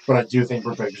 But I do think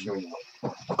Britt Baker is going to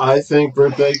win. I think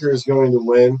Britt Baker is going to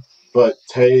win, but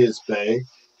Tay is Bay.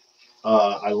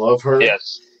 I love her.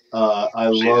 Yes.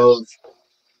 I She love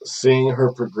seeing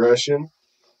her progression,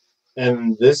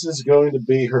 and this is going to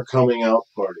be her coming out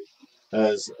party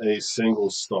as a single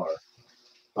star.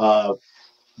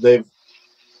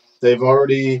 They've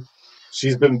already.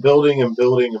 She's been building and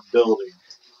building and building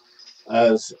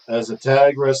as a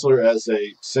tag wrestler, as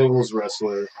a singles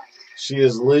wrestler. she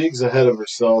is leagues ahead of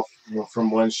herself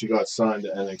from when she got signed to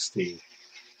NXT.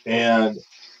 And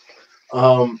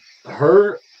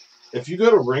her, if you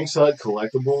go to Ringside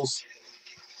Collectibles,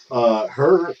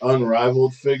 her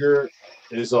unrivaled figure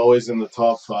is always in the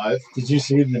top 5. Did you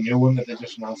see the new one that they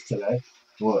just announced today?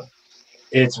 What?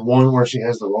 It's one where she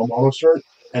has the role model shirt,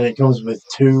 and it comes with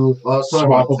 2 Well, I was talking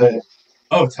about swappable. Tay.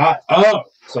 Oh, Ty. Oh,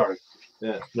 sorry.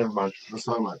 Yeah, Never mind. I was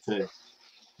talking about Tay.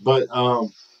 But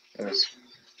Yes.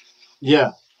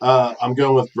 yeah, I'm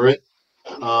going with Britt.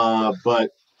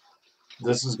 But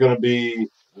this is going to be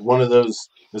one of those.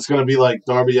 It's going to be like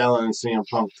Darby Allin and CM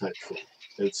Punk type thing.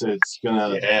 It's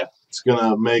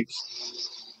gonna make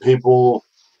people.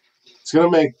 It's gonna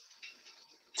make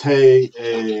Tay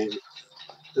a.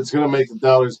 It's gonna make the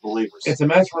doubters believers. It's a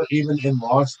match where even in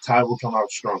loss, Ty will come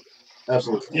out stronger.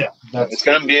 Absolutely. Yeah, that's It's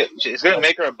gonna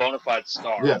make her a bona fide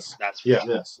star. Yes. That's Yeah.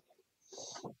 Yes.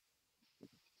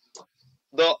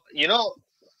 Though okay,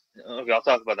 I'll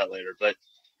talk about that later. But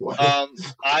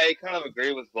I kind of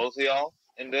agree with both of y'all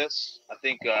in this. I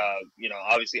think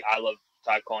obviously I love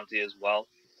Ty Conti as well.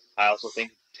 I also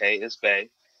think Tay is bae.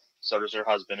 So does her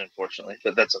husband, unfortunately,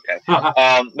 but that's okay. Well,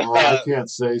 I can't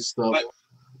say stuff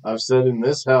I've said in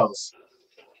this house.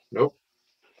 Nope.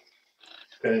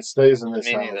 And it stays in this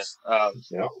Me neither.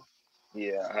 house.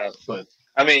 Yeah, But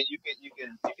I mean, you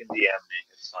can DM me.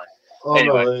 It's fine. oh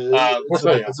Anyway, no, we'll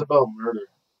tell you. it's about murder.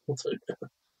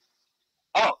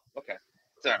 Oh, okay.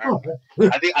 Sorry.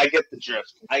 I think I get the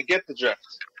drift.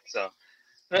 So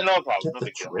no problem. Get No the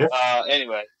big deal. drift?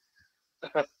 Anyway,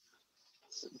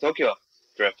 Tokyo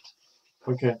drift.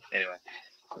 Okay. Anyway,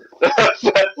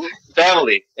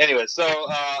 family. Anyway, so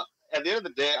at the end of the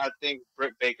day, I think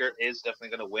Britt Baker is definitely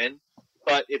going to win,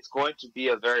 but it's going to be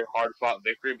a very hard-fought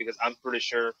victory because I'm pretty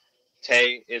sure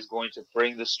Tay is going to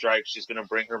bring the strike. She's going to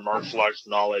bring her martial arts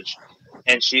knowledge,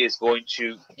 and she is going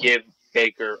to give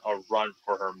Baker a run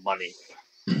for her money.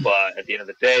 But at the end of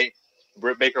the day,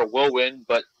 Britt Baker will win,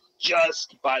 but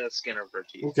just by the skin of her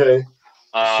teeth. Okay.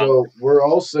 So we're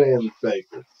all saying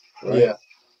Baker, right? Yeah.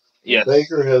 Yes.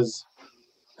 Baker has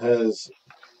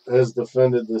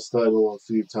defended this title a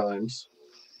few times.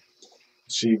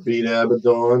 She beat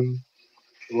Abaddon.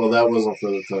 Well, that wasn't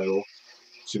for the title.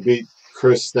 She beat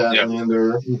Chris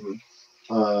Statlander.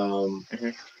 Mm-hmm.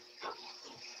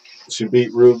 She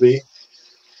beat Ruby.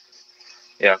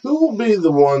 Yeah. Who will be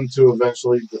the one to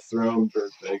eventually dethrone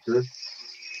Britt Baker?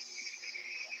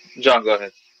 John, go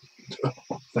ahead.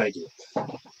 Thank you.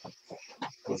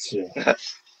 Let's see.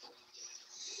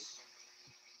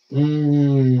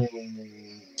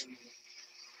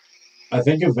 I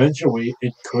think eventually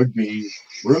it could be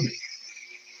Ruby.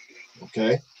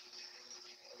 Okay.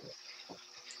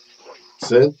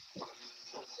 Sid?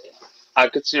 I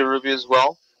could see Ruby as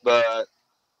well, but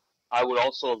I would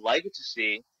also like to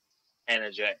see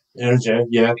Anna Jay. Anna Jay,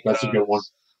 yeah, that's a good one.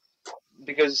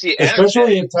 Because, see,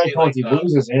 especially Anna if Ty Conti like,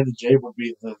 loses, Anna Jay would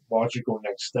be the logical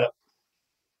next step.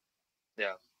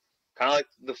 Yeah. Kind of like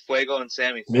the Fuego and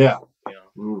Sammy thing. Yeah.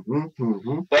 You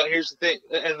know? But here's the thing,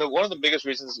 and one of the biggest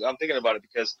reasons I'm thinking about it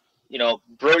because,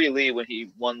 Brody Lee, when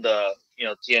he won the,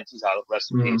 TNT title,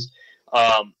 rest in peace,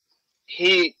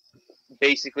 he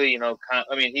basically,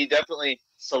 he definitely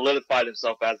solidified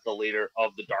himself as the leader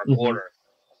of the Dark Order.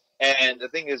 And the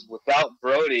thing is, without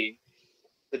Brody,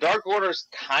 the Dark Order is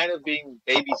kind of being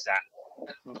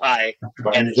babysat by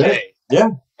Anna Jay. Yeah.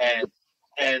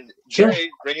 And Sure. Jay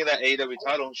bringing that AEW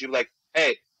title, and she'd be like,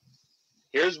 hey,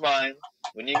 here's mine.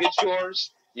 When you get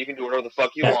yours, you can do whatever the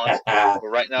fuck you want. But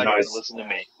right now, you're going to listen to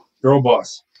me. Girl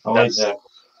boss. I like that.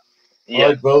 I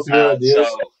like both your ideas.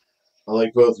 So, I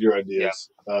like both your ideas.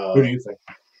 Yeah. Who do you think?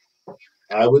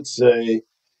 I would say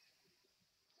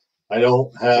I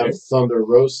don't have Thunder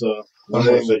Rosa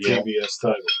winning the TBS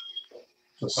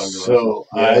title. So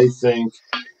I think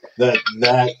that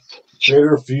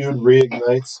bitter feud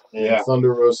reignites and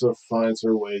Thunder Rosa finds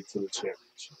her way to the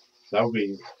championship.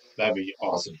 That'd be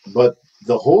awesome. But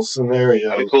the whole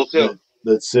scenario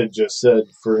that Sid just said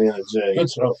for Anna Jay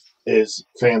is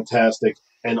fantastic.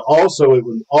 And also, it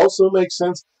would also make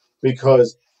sense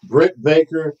because Britt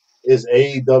Baker is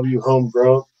AEW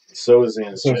homegrown. So is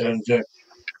Anna Jay.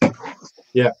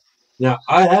 Yeah. Now,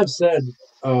 I have said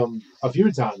a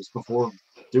few times before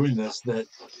doing this that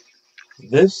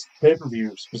this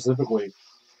pay-per-view specifically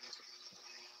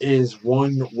is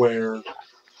one where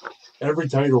every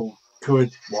title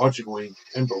could logically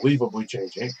and believably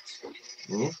change hands.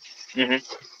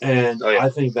 And I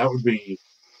think that would be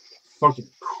fucking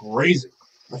crazy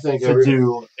to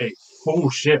do a full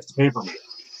shift pay-per-view.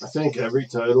 I think every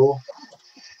title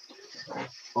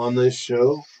on this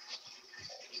show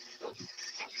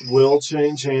will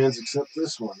change hands except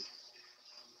this one.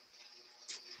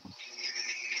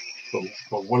 No,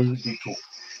 but wouldn't it be cool?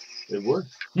 It would.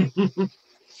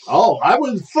 Oh, I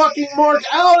would fucking mark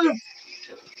out if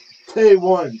Tay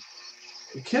won.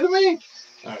 You kidding me?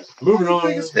 All right, moving I'm the on.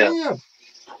 biggest fan.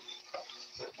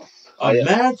 Oh, A yeah.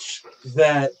 match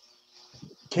that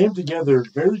came together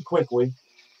very quickly,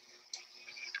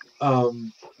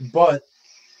 but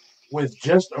with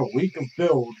just a week of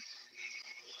build,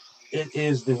 it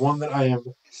is the one that I am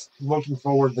looking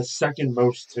forward the second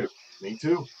most to. Me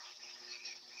too.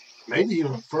 Maybe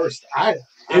even first. I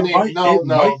It mean, might- no. it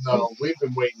might We've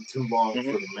been waiting too long Mhm.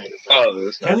 for the main event. Oh,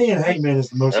 this Kenny and Hangman is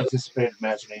the most Yep. anticipated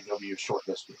match in AEW short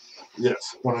history,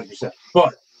 Yes. 100%.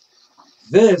 But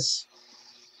this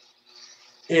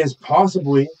is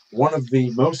possibly one of the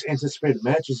most anticipated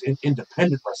matches in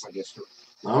independent wrestling history.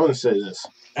 I'm going to say this.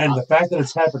 And the fact that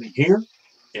it's happening here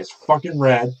is fucking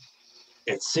rad.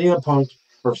 It's CM Punk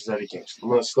versus Eddie Kingston. I'm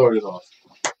going to start it off.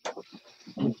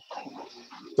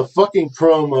 The fucking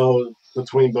promo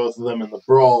between both of them and the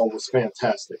brawl was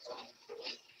fantastic.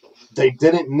 They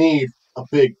didn't need a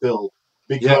big build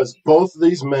because both of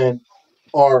these men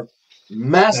are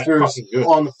masters fucking good.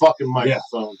 on the fucking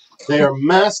microphone. They are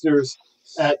masters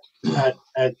at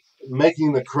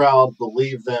making the crowd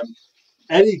believe them.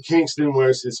 Eddie Kingston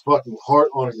wears his fucking heart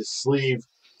on his sleeve.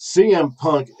 CM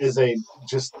Punk is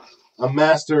just a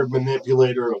master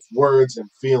manipulator of words and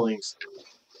feelings.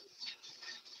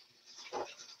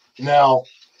 Now,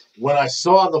 when I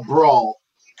saw the brawl,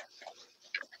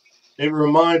 it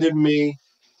reminded me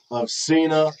of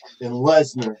Cena and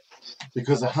Lesnar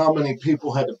because of how many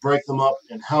people had to break them up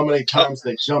and how many times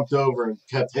they jumped over and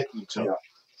kept hitting each other.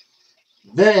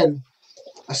 Then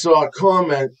I saw a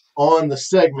comment on the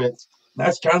segment.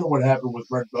 That's kind of what happened with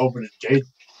Red Velvet and Jade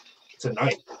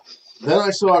tonight. Then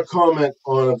I saw a comment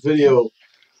on a video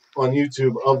on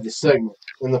YouTube of the segment,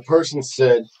 and the person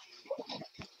said,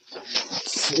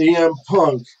 CM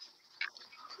Punk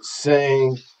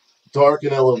saying Dark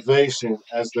and Elevation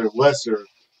as their lesser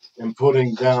and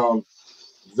putting down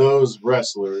those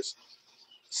wrestlers,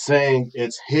 saying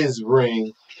it's his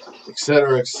ring,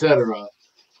 etc.,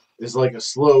 is like a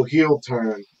slow heel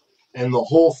turn. And the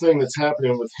whole thing that's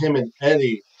happening with him and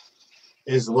Eddie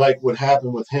is like what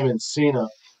happened with him and Cena,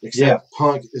 except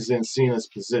Punk is in Cena's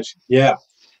position. Yeah.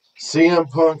 CM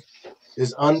Punk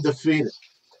is undefeated.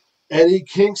 Eddie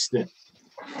Kingston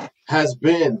has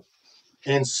been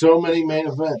in so many main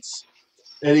events.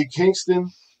 Eddie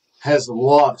Kingston has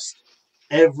lost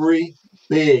every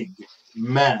big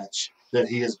match that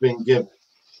he has been given.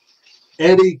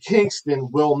 Eddie Kingston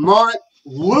will not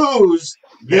lose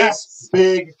this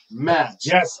big match.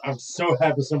 Yes, I'm so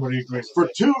happy somebody agrees. For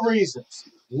two reasons.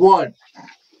 One,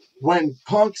 when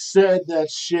Punk said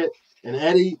that shit, and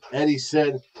Eddie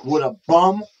said, would a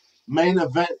bum main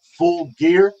event Full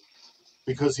Gear?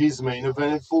 Because he's main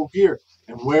evented Full Gear.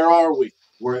 And where are we?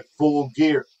 We're at Full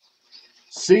Gear.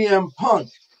 CM Punk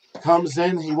comes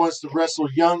in, he wants to wrestle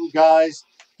young guys,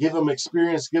 give them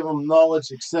experience, give them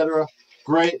knowledge, etc.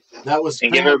 Great. That was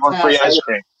and give everyone free ice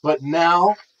cream. But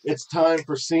now it's time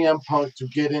for CM Punk to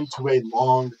get into a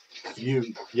long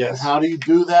feud. Yes. And how do you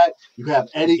do that? You have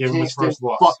Eddie Give him his Kingston first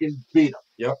loss. fucking beat him.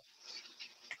 Yep.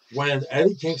 When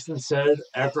Eddie Kingston said,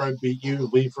 after I beat you,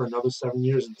 leave for another 7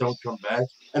 years and don't come back.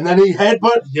 And then he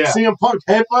headbutt. Yeah. CM Punk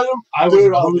headbutt him. I was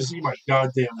Dude, losing my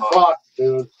goddamn mind. Fuck,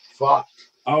 dude. Fuck.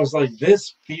 I was like,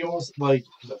 this feels like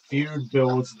the feud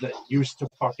builds that used to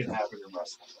fucking happen in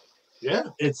wrestling. Yeah.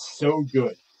 It's so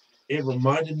good. It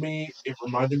reminded me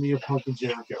of Punk and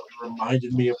Jericho. It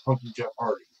reminded me of Punk and Jeff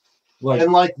Hardy. Like,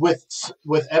 And like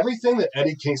with everything that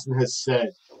Eddie Kingston has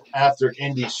said after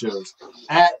indie shows,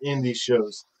 at indie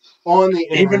shows, on the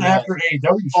even internet, after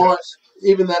AEW on shows,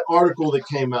 even that article that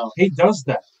came out. he does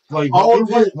that. Like All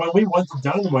when we went to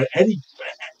Dynamite,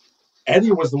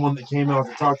 Eddie was the one that came out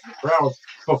to talk to the crowd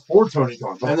before Tony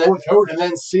Khan, before Cody. And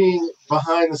then seeing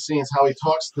behind the scenes how he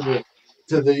talks to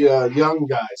the young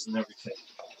guys and everything.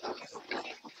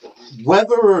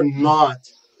 Whether or not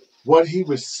what he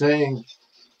was saying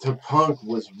to Punk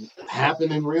was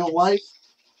happening in real life,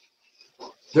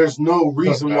 there's no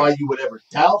reason why you would ever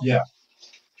doubt him.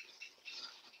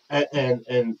 Yeah.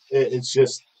 And it's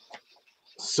just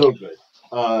so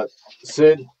good.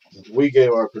 Sid, we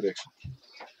gave our prediction.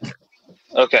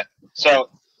 Okay, so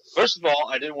first of all,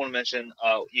 I did want to mention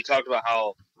you talked about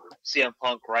how CM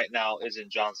Punk right now is in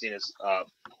John Cena's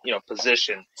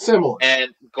position, Similar.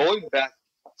 and going back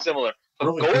similar, but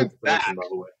Really going good back, prediction, by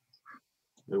the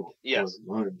way. Yes.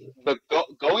 Was but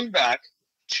going back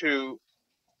to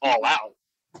All Out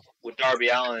with Darby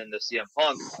Allin and the CM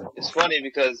Punk, it's funny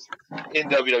because in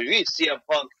WWE, CM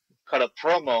Punk cut a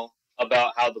promo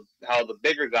about how the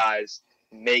bigger guys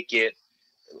make it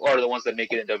are the ones that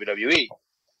make it in WWE.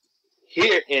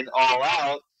 Here in All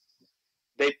Out,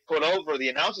 the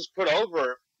announcers put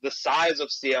over the size of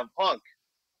CM Punk,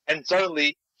 and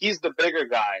suddenly he's the bigger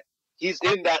guy. He's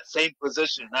in that same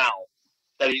position now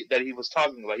that he was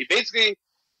talking about. He basically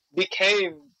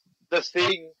became the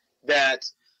thing that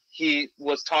he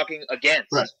was talking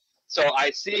against. Right. So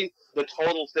I see the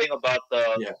total thing about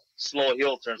the slow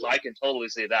heel turn. So I can totally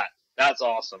see that. That's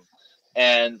awesome.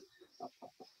 And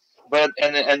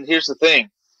here's the thing.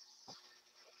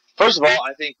 First of all,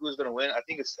 I think who's going to win? I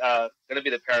think it's going to be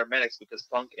the Paramedics because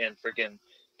Punk and freaking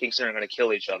Kingston are going to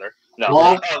kill each other. No,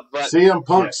 Well, but CM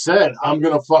Punk said, "I'm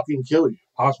going to fucking kill you."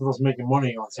 Hospital's making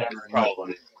money on Saturday night.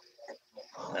 probably.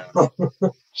 Yeah.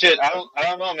 Shit, I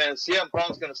don't know, man. CM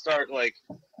Punk's going to start like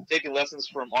taking lessons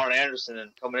from Arn Anderson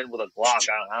and coming in with a Glock.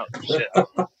 I don't know.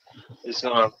 Shit. He's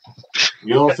going to.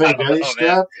 You don't think I don't Eddie's know,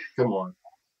 strapped? Come on.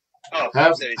 Oh,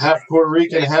 Half Puerto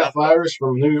Rican, half Irish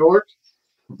from New York.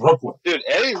 Brooklyn. Dude,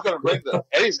 Eddie's gonna bring the.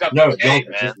 Eddie's got No, the K,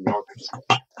 Yonkers. man. Yonkers.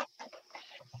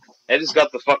 Eddie's got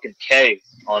the fucking K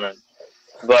on him.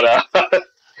 But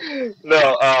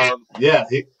no, Yeah,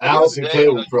 Allison Kay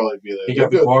will probably be there. He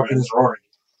got the walk in his Rory.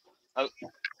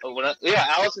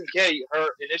 Allison Kay, her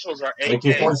initials are AK.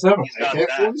 AK-47. He's got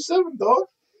that. AK-47, dog.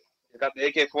 He's got the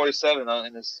AK-47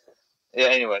 in his. Yeah.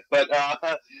 Anyway, but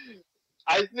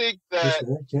I think that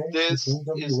this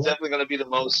is definitely going to be the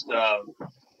most.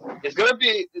 It's going to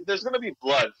be. There's going to be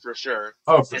blood for sure.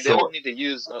 Oh, for and sure. They won't need to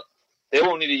use. They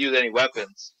won't need to use any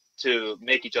weapons to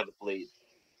make each other bleed.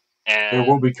 And There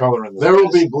will be color in this. There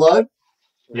will be blood.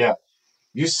 Yeah.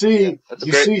 You see,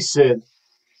 see, Sid.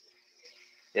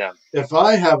 Yeah. If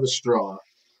I have a straw,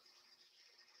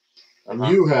 and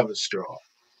you have a straw,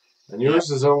 and yours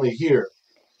is only here,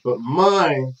 but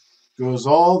mine goes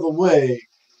all the way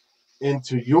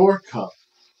into your cup,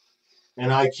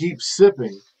 and I keep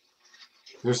sipping,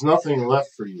 there's nothing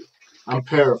left for you. I'm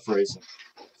paraphrasing.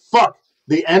 Fuck!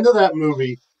 The end of that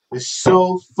movie is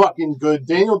so fucking good.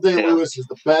 Daniel Day-Lewis is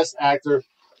the best actor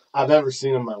I've ever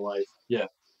seen in my life. Yeah.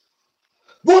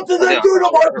 What did they do to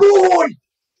my boy?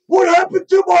 What happened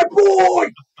to my boy?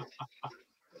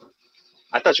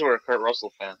 I thought you were a Kurt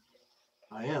Russell fan.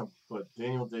 I am, but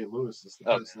Daniel Day-Lewis is the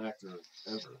best actor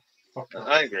ever.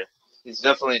 I agree. He's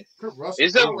definitely. Kurt Russell.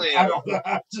 He's definitely. I don't know.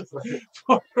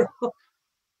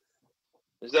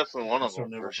 He's definitely one of them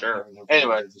for sure. Never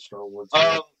Anyway, the Star Wars.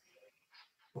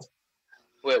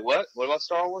 Wait, what? What about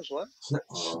Star Wars? What?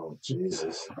 Oh,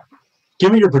 Jesus.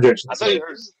 Give me your predictions. I thought you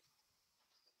heard.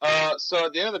 So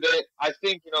at the end of the day, I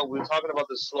think we were talking about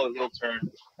this slow heel turn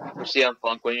for CM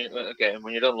Punk. When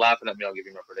you're done laughing at me, I'll give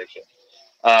you my prediction.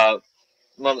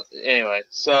 Well, anyway,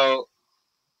 so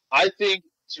I think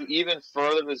to even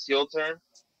further this heel turn,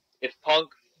 if Punk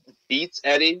beats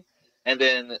Eddie and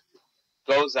then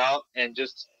goes out and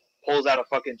just pulls out a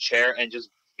fucking chair and just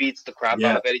beats the crap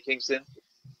out of Eddie Kingston,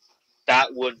 that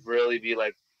would really be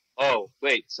like, oh,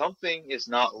 wait, something is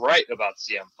not right about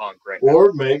CM Punk right now.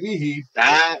 Or maybe he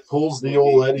pulls the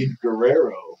old Eddie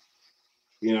Guerrero,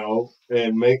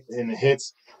 and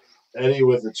hits Eddie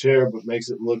with a chair, but makes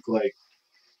it look like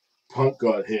Punk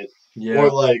got hit. Yeah. Or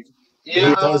like he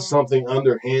does something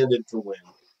underhanded to win.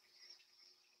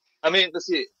 I mean, let's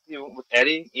see, with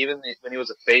Eddie, even when he was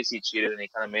a face, he cheated and he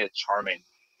kind of made it charming.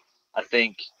 I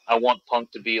think I want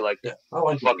Punk to be like a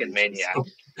fucking maniac.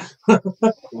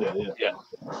 Yeah.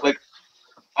 Like,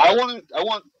 I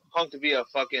want Punk to be a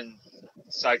fucking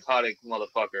psychotic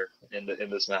motherfucker in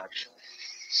this match.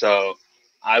 So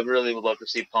I really would love to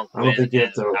see Punk win. I don't think you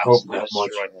have to hope that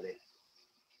much.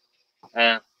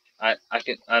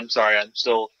 I'm sorry, I'm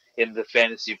still in the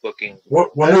fantasy booking.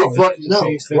 What I'm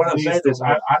saying is,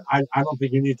 I don't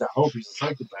think you need to hope he's a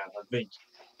psychopath. I think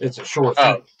it's a short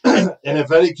thing. And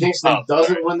if Eddie Kingston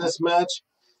doesn't win this match,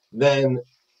 then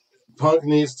Punk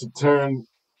needs to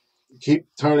keep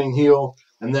turning heel,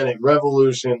 and then at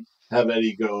Revolution, have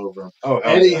Eddie go over him.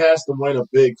 Eddie has to win a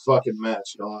big fucking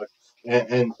match, dog.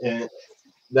 And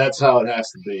that's how it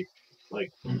has to be.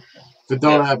 Like, if it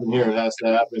don't happen here, it has to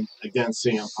happen against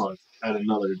CM Punk at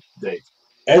another date.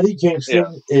 Eddie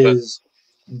Kingston is,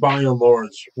 by and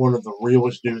large, one of the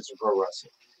realest dudes in pro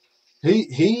wrestling.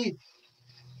 He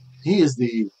is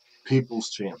the people's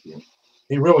champion.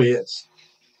 He really is.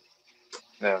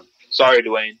 Yeah. Sorry,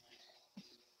 Dwayne.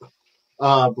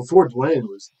 Before Dwayne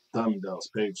was Diamond Dallas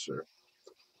Page, sir.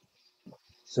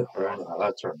 So I don't know how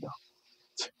that turned out.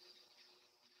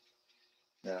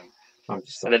 Yeah.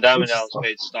 And then Diamond Dallas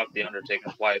Page stopped The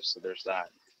Undertaker's wife, so there's that.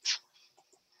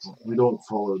 We don't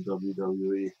follow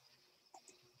WWE.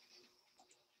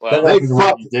 Well,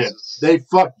 they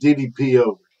fucked DDP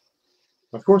over.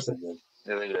 Of course they did.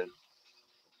 Yeah, they did.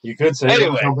 You could say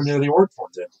the company that he worked for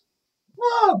did.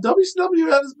 No,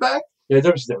 WCW had his back. Yeah,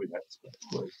 WCW had his back.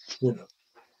 But, you know.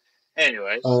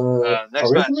 Anyways, are next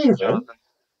we match, at the main event? Jonathan.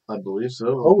 I believe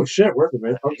so. Holy shit, we're at the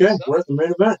main. Okay, we're at the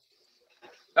main event.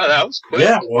 Oh, that was quick.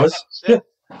 Yeah, it was. Wow,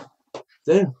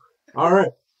 Damn. All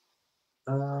right.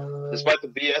 Despite the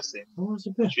BS thing, What was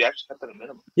it? we actually kept it a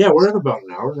minimum. Yeah, we're at about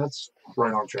an hour. That's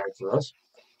right on track for us.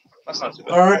 That's not too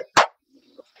bad. All right.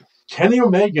 Kenny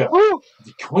Omega, Woo!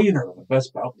 the cleaner of the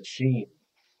Best Bout Machine.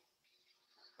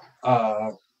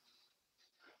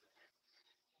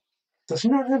 Does he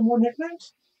not have more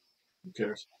nicknames? Who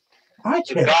cares? I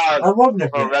The care. God I love Pro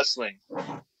nicknames. wrestling.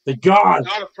 The God.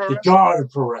 God of pro The wrestling. God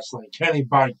of pro wrestling. Kenny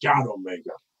by God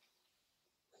Omega.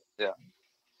 Yeah.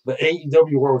 The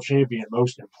AEW World Champion,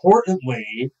 most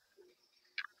importantly,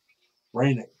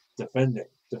 reigning,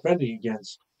 defending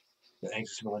against the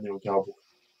Anxious Millennial Cowboy.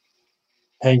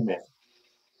 Hangman.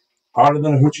 Harder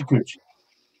than a hoochie coochie.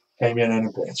 Hangman and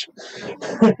a bitch.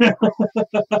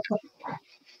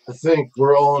 I think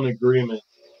we're all in agreement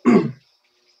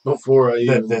before I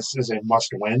that even... this is a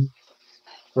must win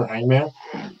for Hangman.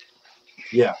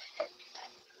 Yeah.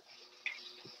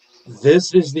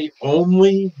 This is the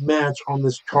only match on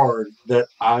this card that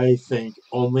I think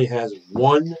only has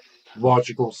one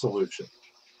logical solution.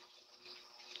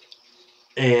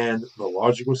 And the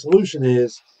logical solution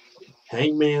is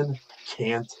Hangman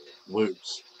can't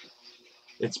lose.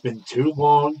 It's been too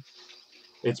long.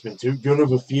 It's been too good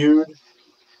of a feud.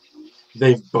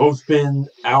 They've both been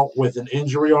out with an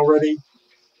injury already.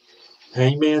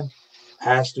 Hangman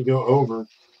has to go over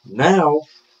now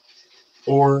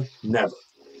or never.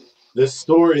 This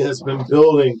story has been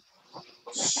building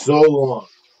so long.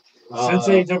 Since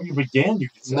AEW began, you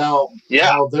could say. Now,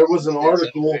 there was an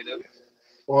article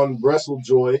on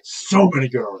WrestleJoy. So many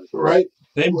good articles. Right?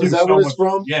 Was that where it's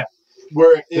from? Yeah.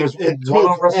 Where There's it one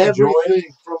on took WrestleJoy.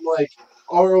 everything from like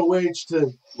ROH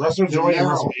to WrestleJoy and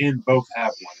WrestleIn both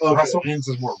have one. Okay. WrestleIn's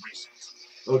is more recent.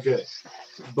 Okay.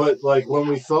 But like when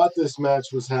we thought this match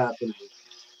was happening,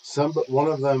 one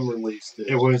of them released it.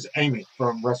 It was Amy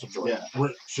from WrestleJoy. Yeah.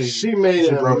 She made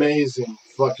an amazing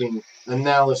fucking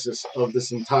analysis of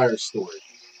this entire story.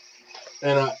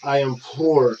 And I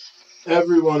implore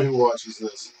everyone who watches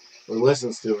this or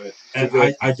listens to it.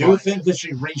 And I do think that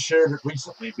she reshared it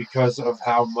recently because of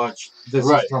how much this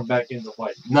has come back into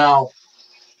light. Now,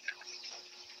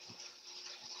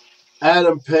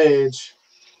 Adam Page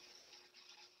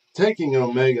taking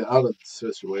Omega out of the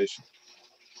situation.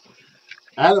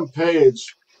 Adam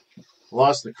Page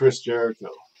lost to Chris Jericho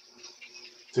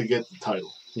to get the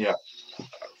title. Yeah.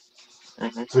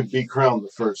 To be crowned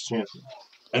the first champion.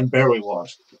 And barely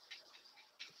lost.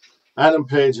 Adam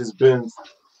Page has been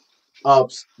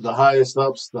ups, the highest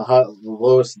ups, the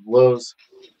lowest lows.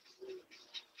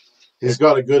 He's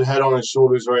got a good head on his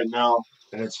shoulders right now.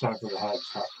 And it's time for the highest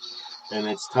high. And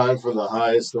it's time for the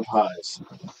highest of highs.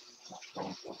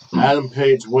 Adam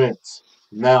Page wins.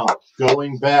 Now,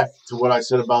 going back to what I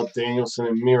said about Danielson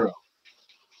and Miro.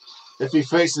 If he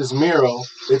faces Miro,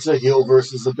 it's a heel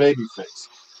versus a baby face.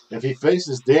 If he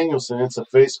faces Danielson, it's a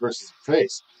face versus a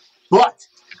face. But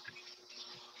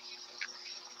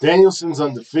Danielson's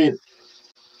undefeated.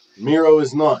 Miro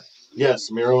is not.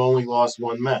 Yes, Miro only lost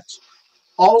one match.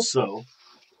 Also,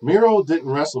 Miro didn't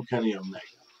wrestle Kenny Omega.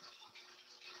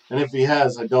 And if he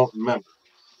has, I don't remember.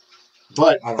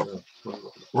 But I don't know.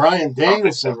 Bryan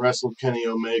Danielson wrestled Kenny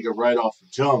Omega right off the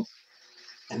jump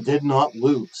and did not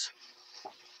lose.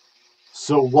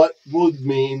 So what would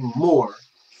mean more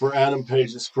for Adam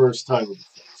Page's first title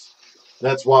defense?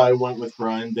 That's why I went with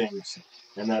Bryan Danielson.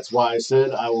 And that's why I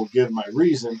said I will give my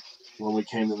reason when we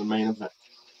came to the main event.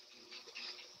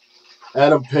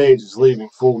 Adam Page is leaving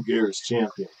Full Gear as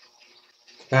champion.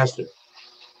 Has to.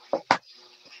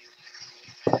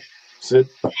 Sid?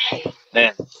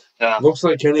 Man. Looks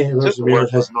like Kenny versus Miro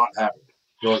has not happened.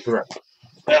 You're correct.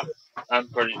 Yeah, I'm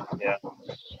pretty, yeah.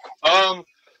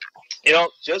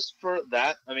 Just for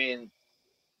that, I mean,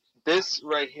 this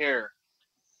right here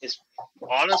is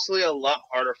honestly a lot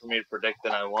harder for me to predict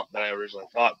than I originally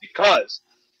thought, because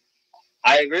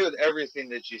I agree with everything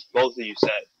that both of you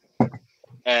said.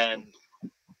 And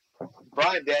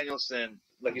Bryan Danielson,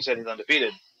 like you said, he's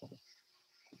undefeated.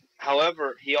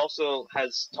 However, he also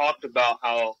has talked about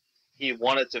how he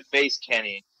wanted to face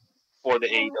Kenny for the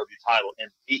AEW title and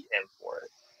beat him for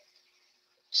it.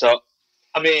 So,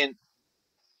 I mean,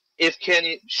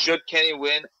 should Kenny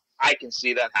win, I can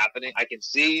see that happening. I can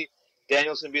see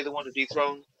Danielson be the one to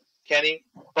dethrone Kenny,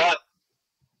 but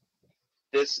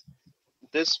this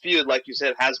feud, like you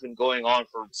said, has been going on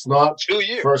for 2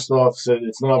 years. First off, Sid,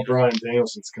 it's not Bryan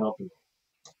Danielson's company.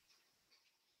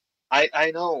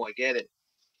 I know, I get it.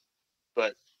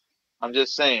 but I'm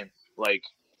just saying, like,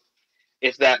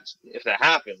 if that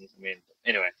happens, I mean,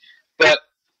 anyway. But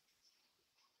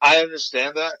I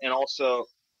understand that, and also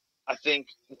I think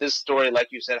this story, like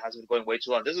you said, has been going way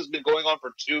too long. This has been going on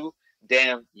for 2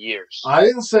 damn years. I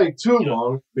didn't say too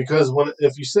long because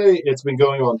if you say it's been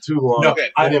going on too long, No,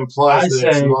 Okay. it implies that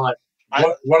it's say- not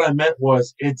What I meant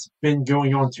was it's been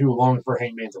going on too long for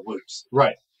Hangman to lose.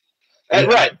 right. And,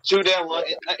 Yeah. right, too damn long.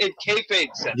 In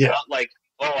kayfabe sense, Yeah. not like,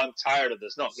 oh, I'm tired of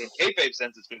this. No, in kayfabe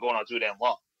sense, it's been going on too damn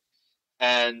long.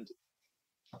 And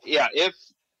yeah, if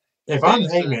I'm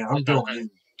Hangman, I'm going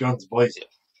in guns blazing.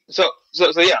 so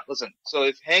yeah, listen. So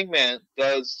if Hangman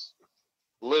does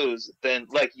lose, then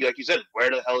like you said, where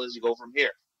the hell does he go from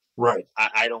here? Right.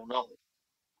 I don't know.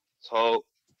 So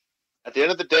at the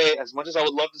end of the day, as much as I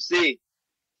would love to see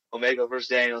Omega versus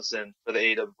Danielson for the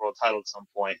AEW World Title at some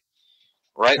point,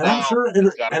 right And now I'm sure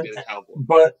it's got to be the Cowboy.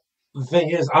 But the thing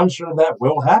is, I'm sure that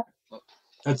will happen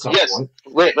at some Yes. point.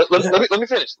 Wait, let me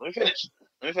finish.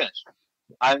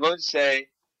 I'm going to say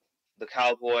the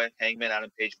Cowboy, Hangman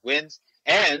Adam Page wins,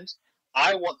 and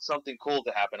I want something cool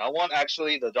to happen. I want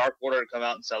actually the Dark Order to come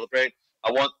out and celebrate.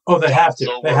 I want They John have to.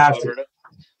 Silver They have over to.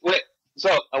 Wait,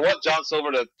 so I want John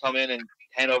Silver to come in and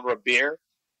hand over a beer.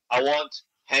 I want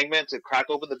Hangman to crack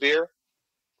open the beer,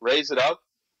 raise it up,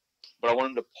 but I want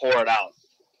him to pour it out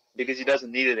because he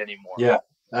doesn't need it anymore. Yeah.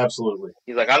 Absolutely.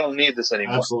 He's like, I don't need this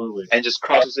anymore. Absolutely. And just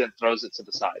crushes it and throws it to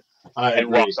the side I and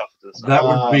agree. walks off to the side.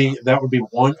 That would be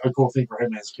one, a cool thing for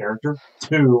him as character.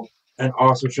 Two, and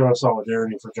also show us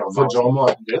solidarity for John For Moxley. John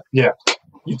Martin. Yeah.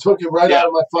 You took it right Yeah, out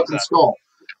of my fucking exactly. skull.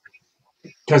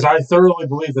 Because I thoroughly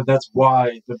believe that that's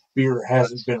why the beer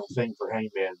hasn't been a thing for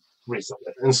Hangman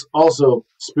recently. And also,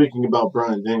 speaking about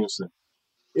Bryan Danielson,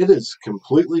 it is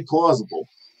completely plausible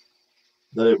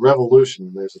that at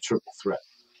Revolution there's a triple threat.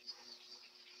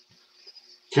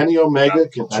 Kenny Omega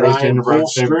can That is try and Daniel pull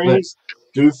Bryan's favorite strings,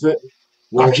 do things.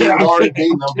 Well, Okay, he would I'm already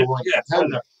kidding. be number one Yeah,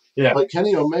 contender. yeah. But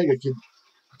Kenny Omega could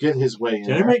get his way in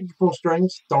Can he there. make pull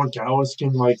strings? Don Callis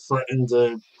can threaten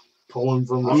to pull him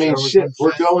from the I mean, show or shit, some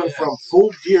we're shit. going Yeah. from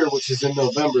Full Gear, which is in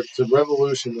November, to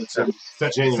Revolution, that's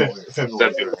in January.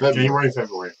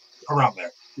 February. Around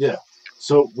there.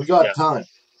 So we got Yeah. time.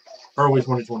 Early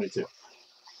 2022.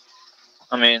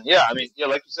 I mean, like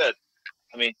you said.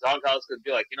 I mean, Don Callis could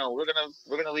be like, we're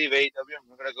gonna leave AEW and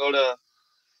we're gonna go to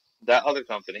that other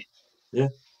company. Yeah.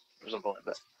 Or something like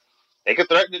that. They could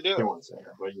threaten to do They it. won't say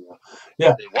that, but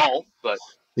yeah. They won't, but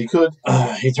He could.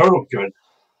 He totally could.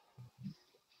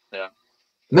 Now,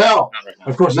 not right now.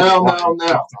 Of course. Now. Don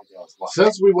Callis live.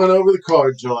 since we went over the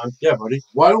card, John, Yeah, buddy.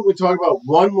 why don't we talk about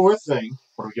one more thing?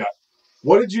 What do we got?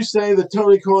 What did you say that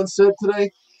Tony Khan said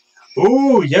today?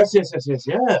 Ooh, yes.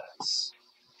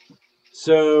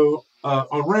 So,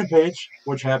 on Rampage,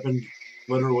 which happened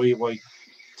literally like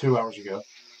 2 hours ago,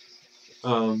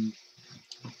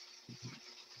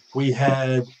 we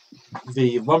had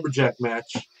the lumberjack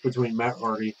match between Matt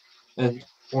Hardy and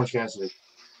Orange Cassidy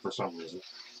for some reason.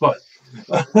 But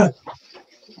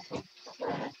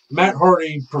Matt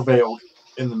Hardy prevailed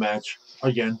in the match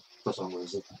again for some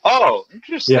reason. Oh,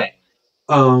 interesting.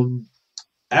 Yeah.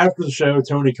 After the show,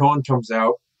 Tony Khan comes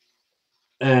out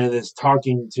and is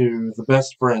talking to the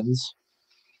best friends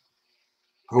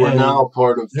Who are And- now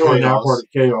part of who are now Chaos. part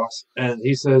of Chaos. And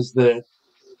he says that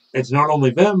it's not only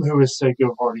them who is sick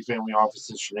of Hardy Family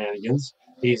Office's shenanigans,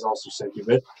 he's also sick of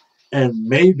it. And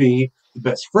maybe the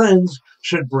best friends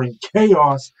should bring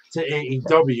Chaos to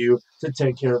AEW to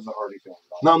take care of the Hardy Family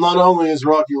Office. Now, not only is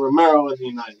Rocky Romero in the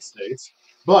United States,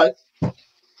 but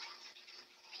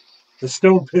The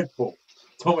Stone Pitbull,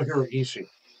 Tomohiro Ishii,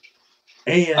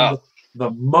 and Oh. the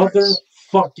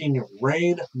motherfucking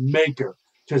Rainmaker,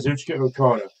 Kazuchika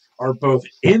Okada, are both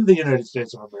in the United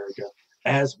States of America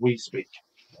as we speak.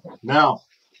 now,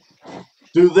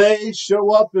 do they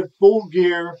show up at Full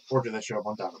Gear? Or do they show up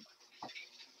on Dynamite?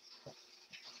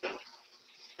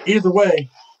 Either way,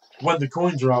 when the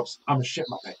coin drops, I'm going to shit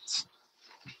my pants.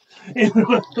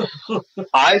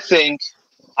 I think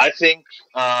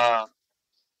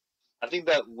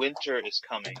that winter is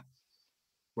coming.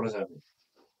 What does that mean?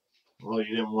 Well,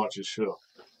 you didn't watch his show.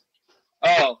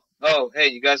 Oh, hey,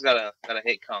 you guys got a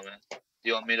hate comment. Do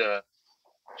you want me to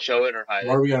show it or hide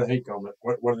Why it? do we got a hate comment?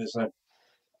 What do they say?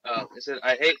 It said,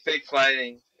 I hate fake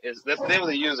fighting. That's the name of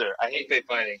the user. I hate fake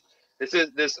fighting.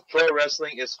 This pro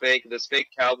wrestling is fake. This fake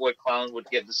cowboy clown would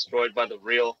get destroyed by the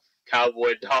real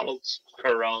cowboy Donald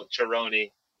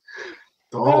Cerrone.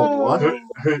 Oh, what?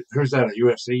 Who's that, a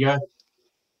UFC guy?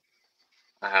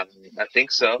 I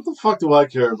think so. What the fuck do I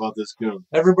care about this goon?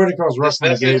 Everybody calls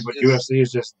wrestling This gay, message but is- UFC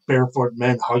is just barefoot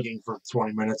men hugging for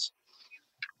 20 minutes.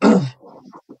 All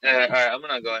right, I'm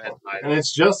gonna go ahead and hide. And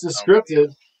it's just as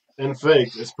scripted and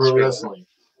fake as pro wrestling.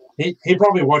 He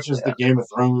probably watches the Game of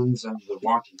Thrones and the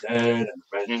Walking Dead and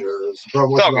Avengers. He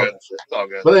probably It's all watches all good. that shit. It's all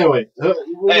good. But anyway,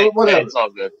 whatever. Hey, it's all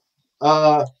good.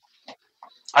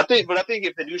 I think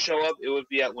if they do show up, it would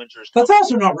be at Winter's. That's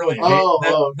also not really a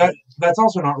hate. That's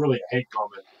also not really a hate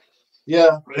comment.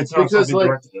 Yeah, It's not because something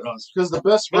directed at us. because the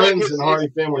best Well, friends in Hardy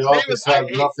Family Office have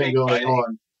nothing going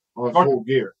on Full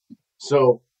Gear,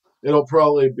 so it'll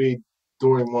probably be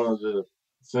during one of the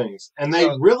things. And they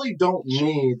really don't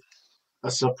need a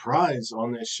surprise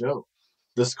on this show.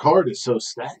 This card is so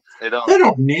stacked. They don't. They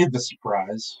don't need the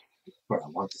surprise, but I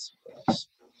want the surprise.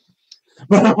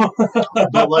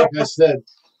 But like I said,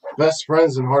 best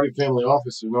friends in Hardy Family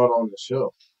Office are not on the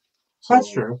show. So,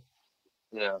 That's true.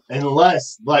 Yeah.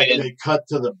 Unless they cut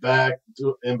to the back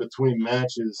in between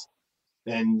matches,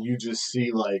 and you just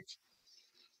see like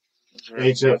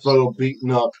HFO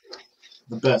beating up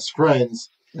the best friends,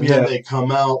 and then they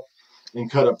come out and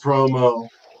cut a promo,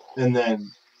 and then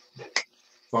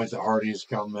like the Hardys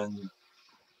come in.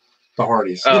 The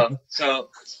Hardys.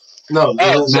 No,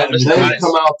 they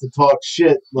come out to talk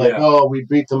shit like, oh, we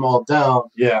beat them all down.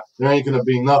 Yeah. There ain't going to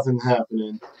be nothing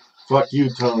happening. Fuck you,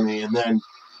 Tony. And then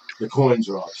the coin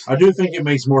drops. I do think it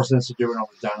makes more sense to do it on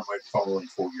the Dynamite following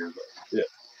Full Gear, though. Yeah.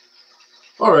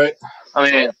 All right. I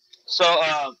mean, so,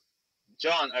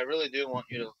 John, I really do want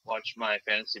you to watch my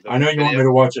fantasy. I know you want me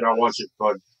to watch it. I'll watch it,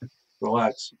 but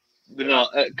relax. But no,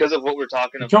 because of what we're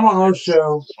talking about. Come on our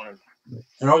show,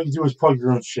 and all you do is plug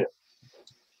your own shit.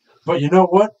 But you know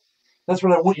what? That's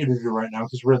what I want you to do right now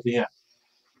because we're at the end.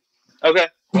 Okay.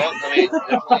 Well, I mean,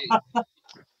 definitely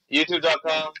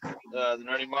YouTube.com, the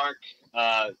Nerdy Mark.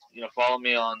 Follow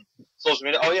me on social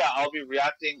media. Oh yeah, I'll be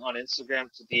reacting on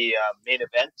Instagram to the main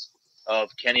event of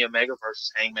Kenny Omega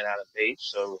versus Hangman Adam Page.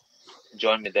 So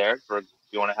join me there if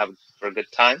you want to have a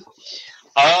good time.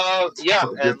 Yeah,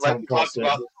 and like we talked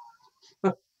about.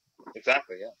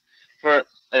 Exactly.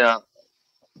 Yeah.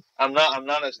 I'm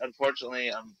not as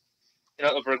unfortunately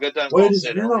for a good time. Wait,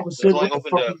 you're not saying what the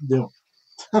fuck are you doing?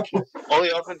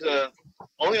 Only open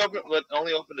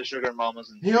to sugar mamas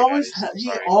and he always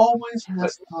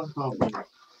has to talk about me.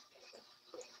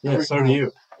 Yeah, so do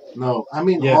you. No, I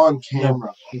mean on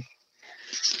camera. I'm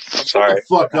sorry. Shut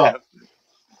the fuck up.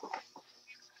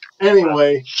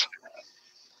 Anyway,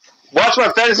 watch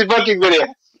my fantasy booking video.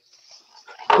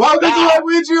 Welcome to my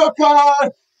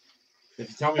VideoCon. If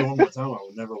you tell me one more time, I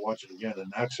will never watch it again,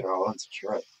 and actually, I'll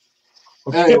unsubscribe.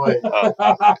 Anyway,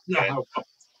 no.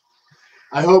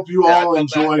 I hope you all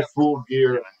enjoy Full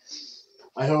Gear.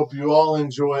 I hope you all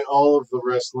enjoy all of the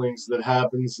wrestlings that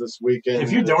happens this weekend.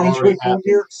 If you don't enjoy Full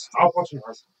Gear, stop watching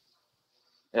wrestling.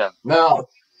 Yeah. Now,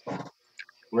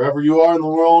 wherever you are in the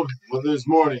world, whether it's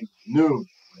morning, noon,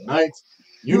 night,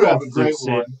 you have a great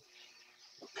one.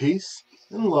 Peace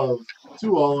and love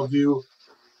to all of you.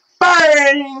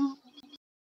 Bang!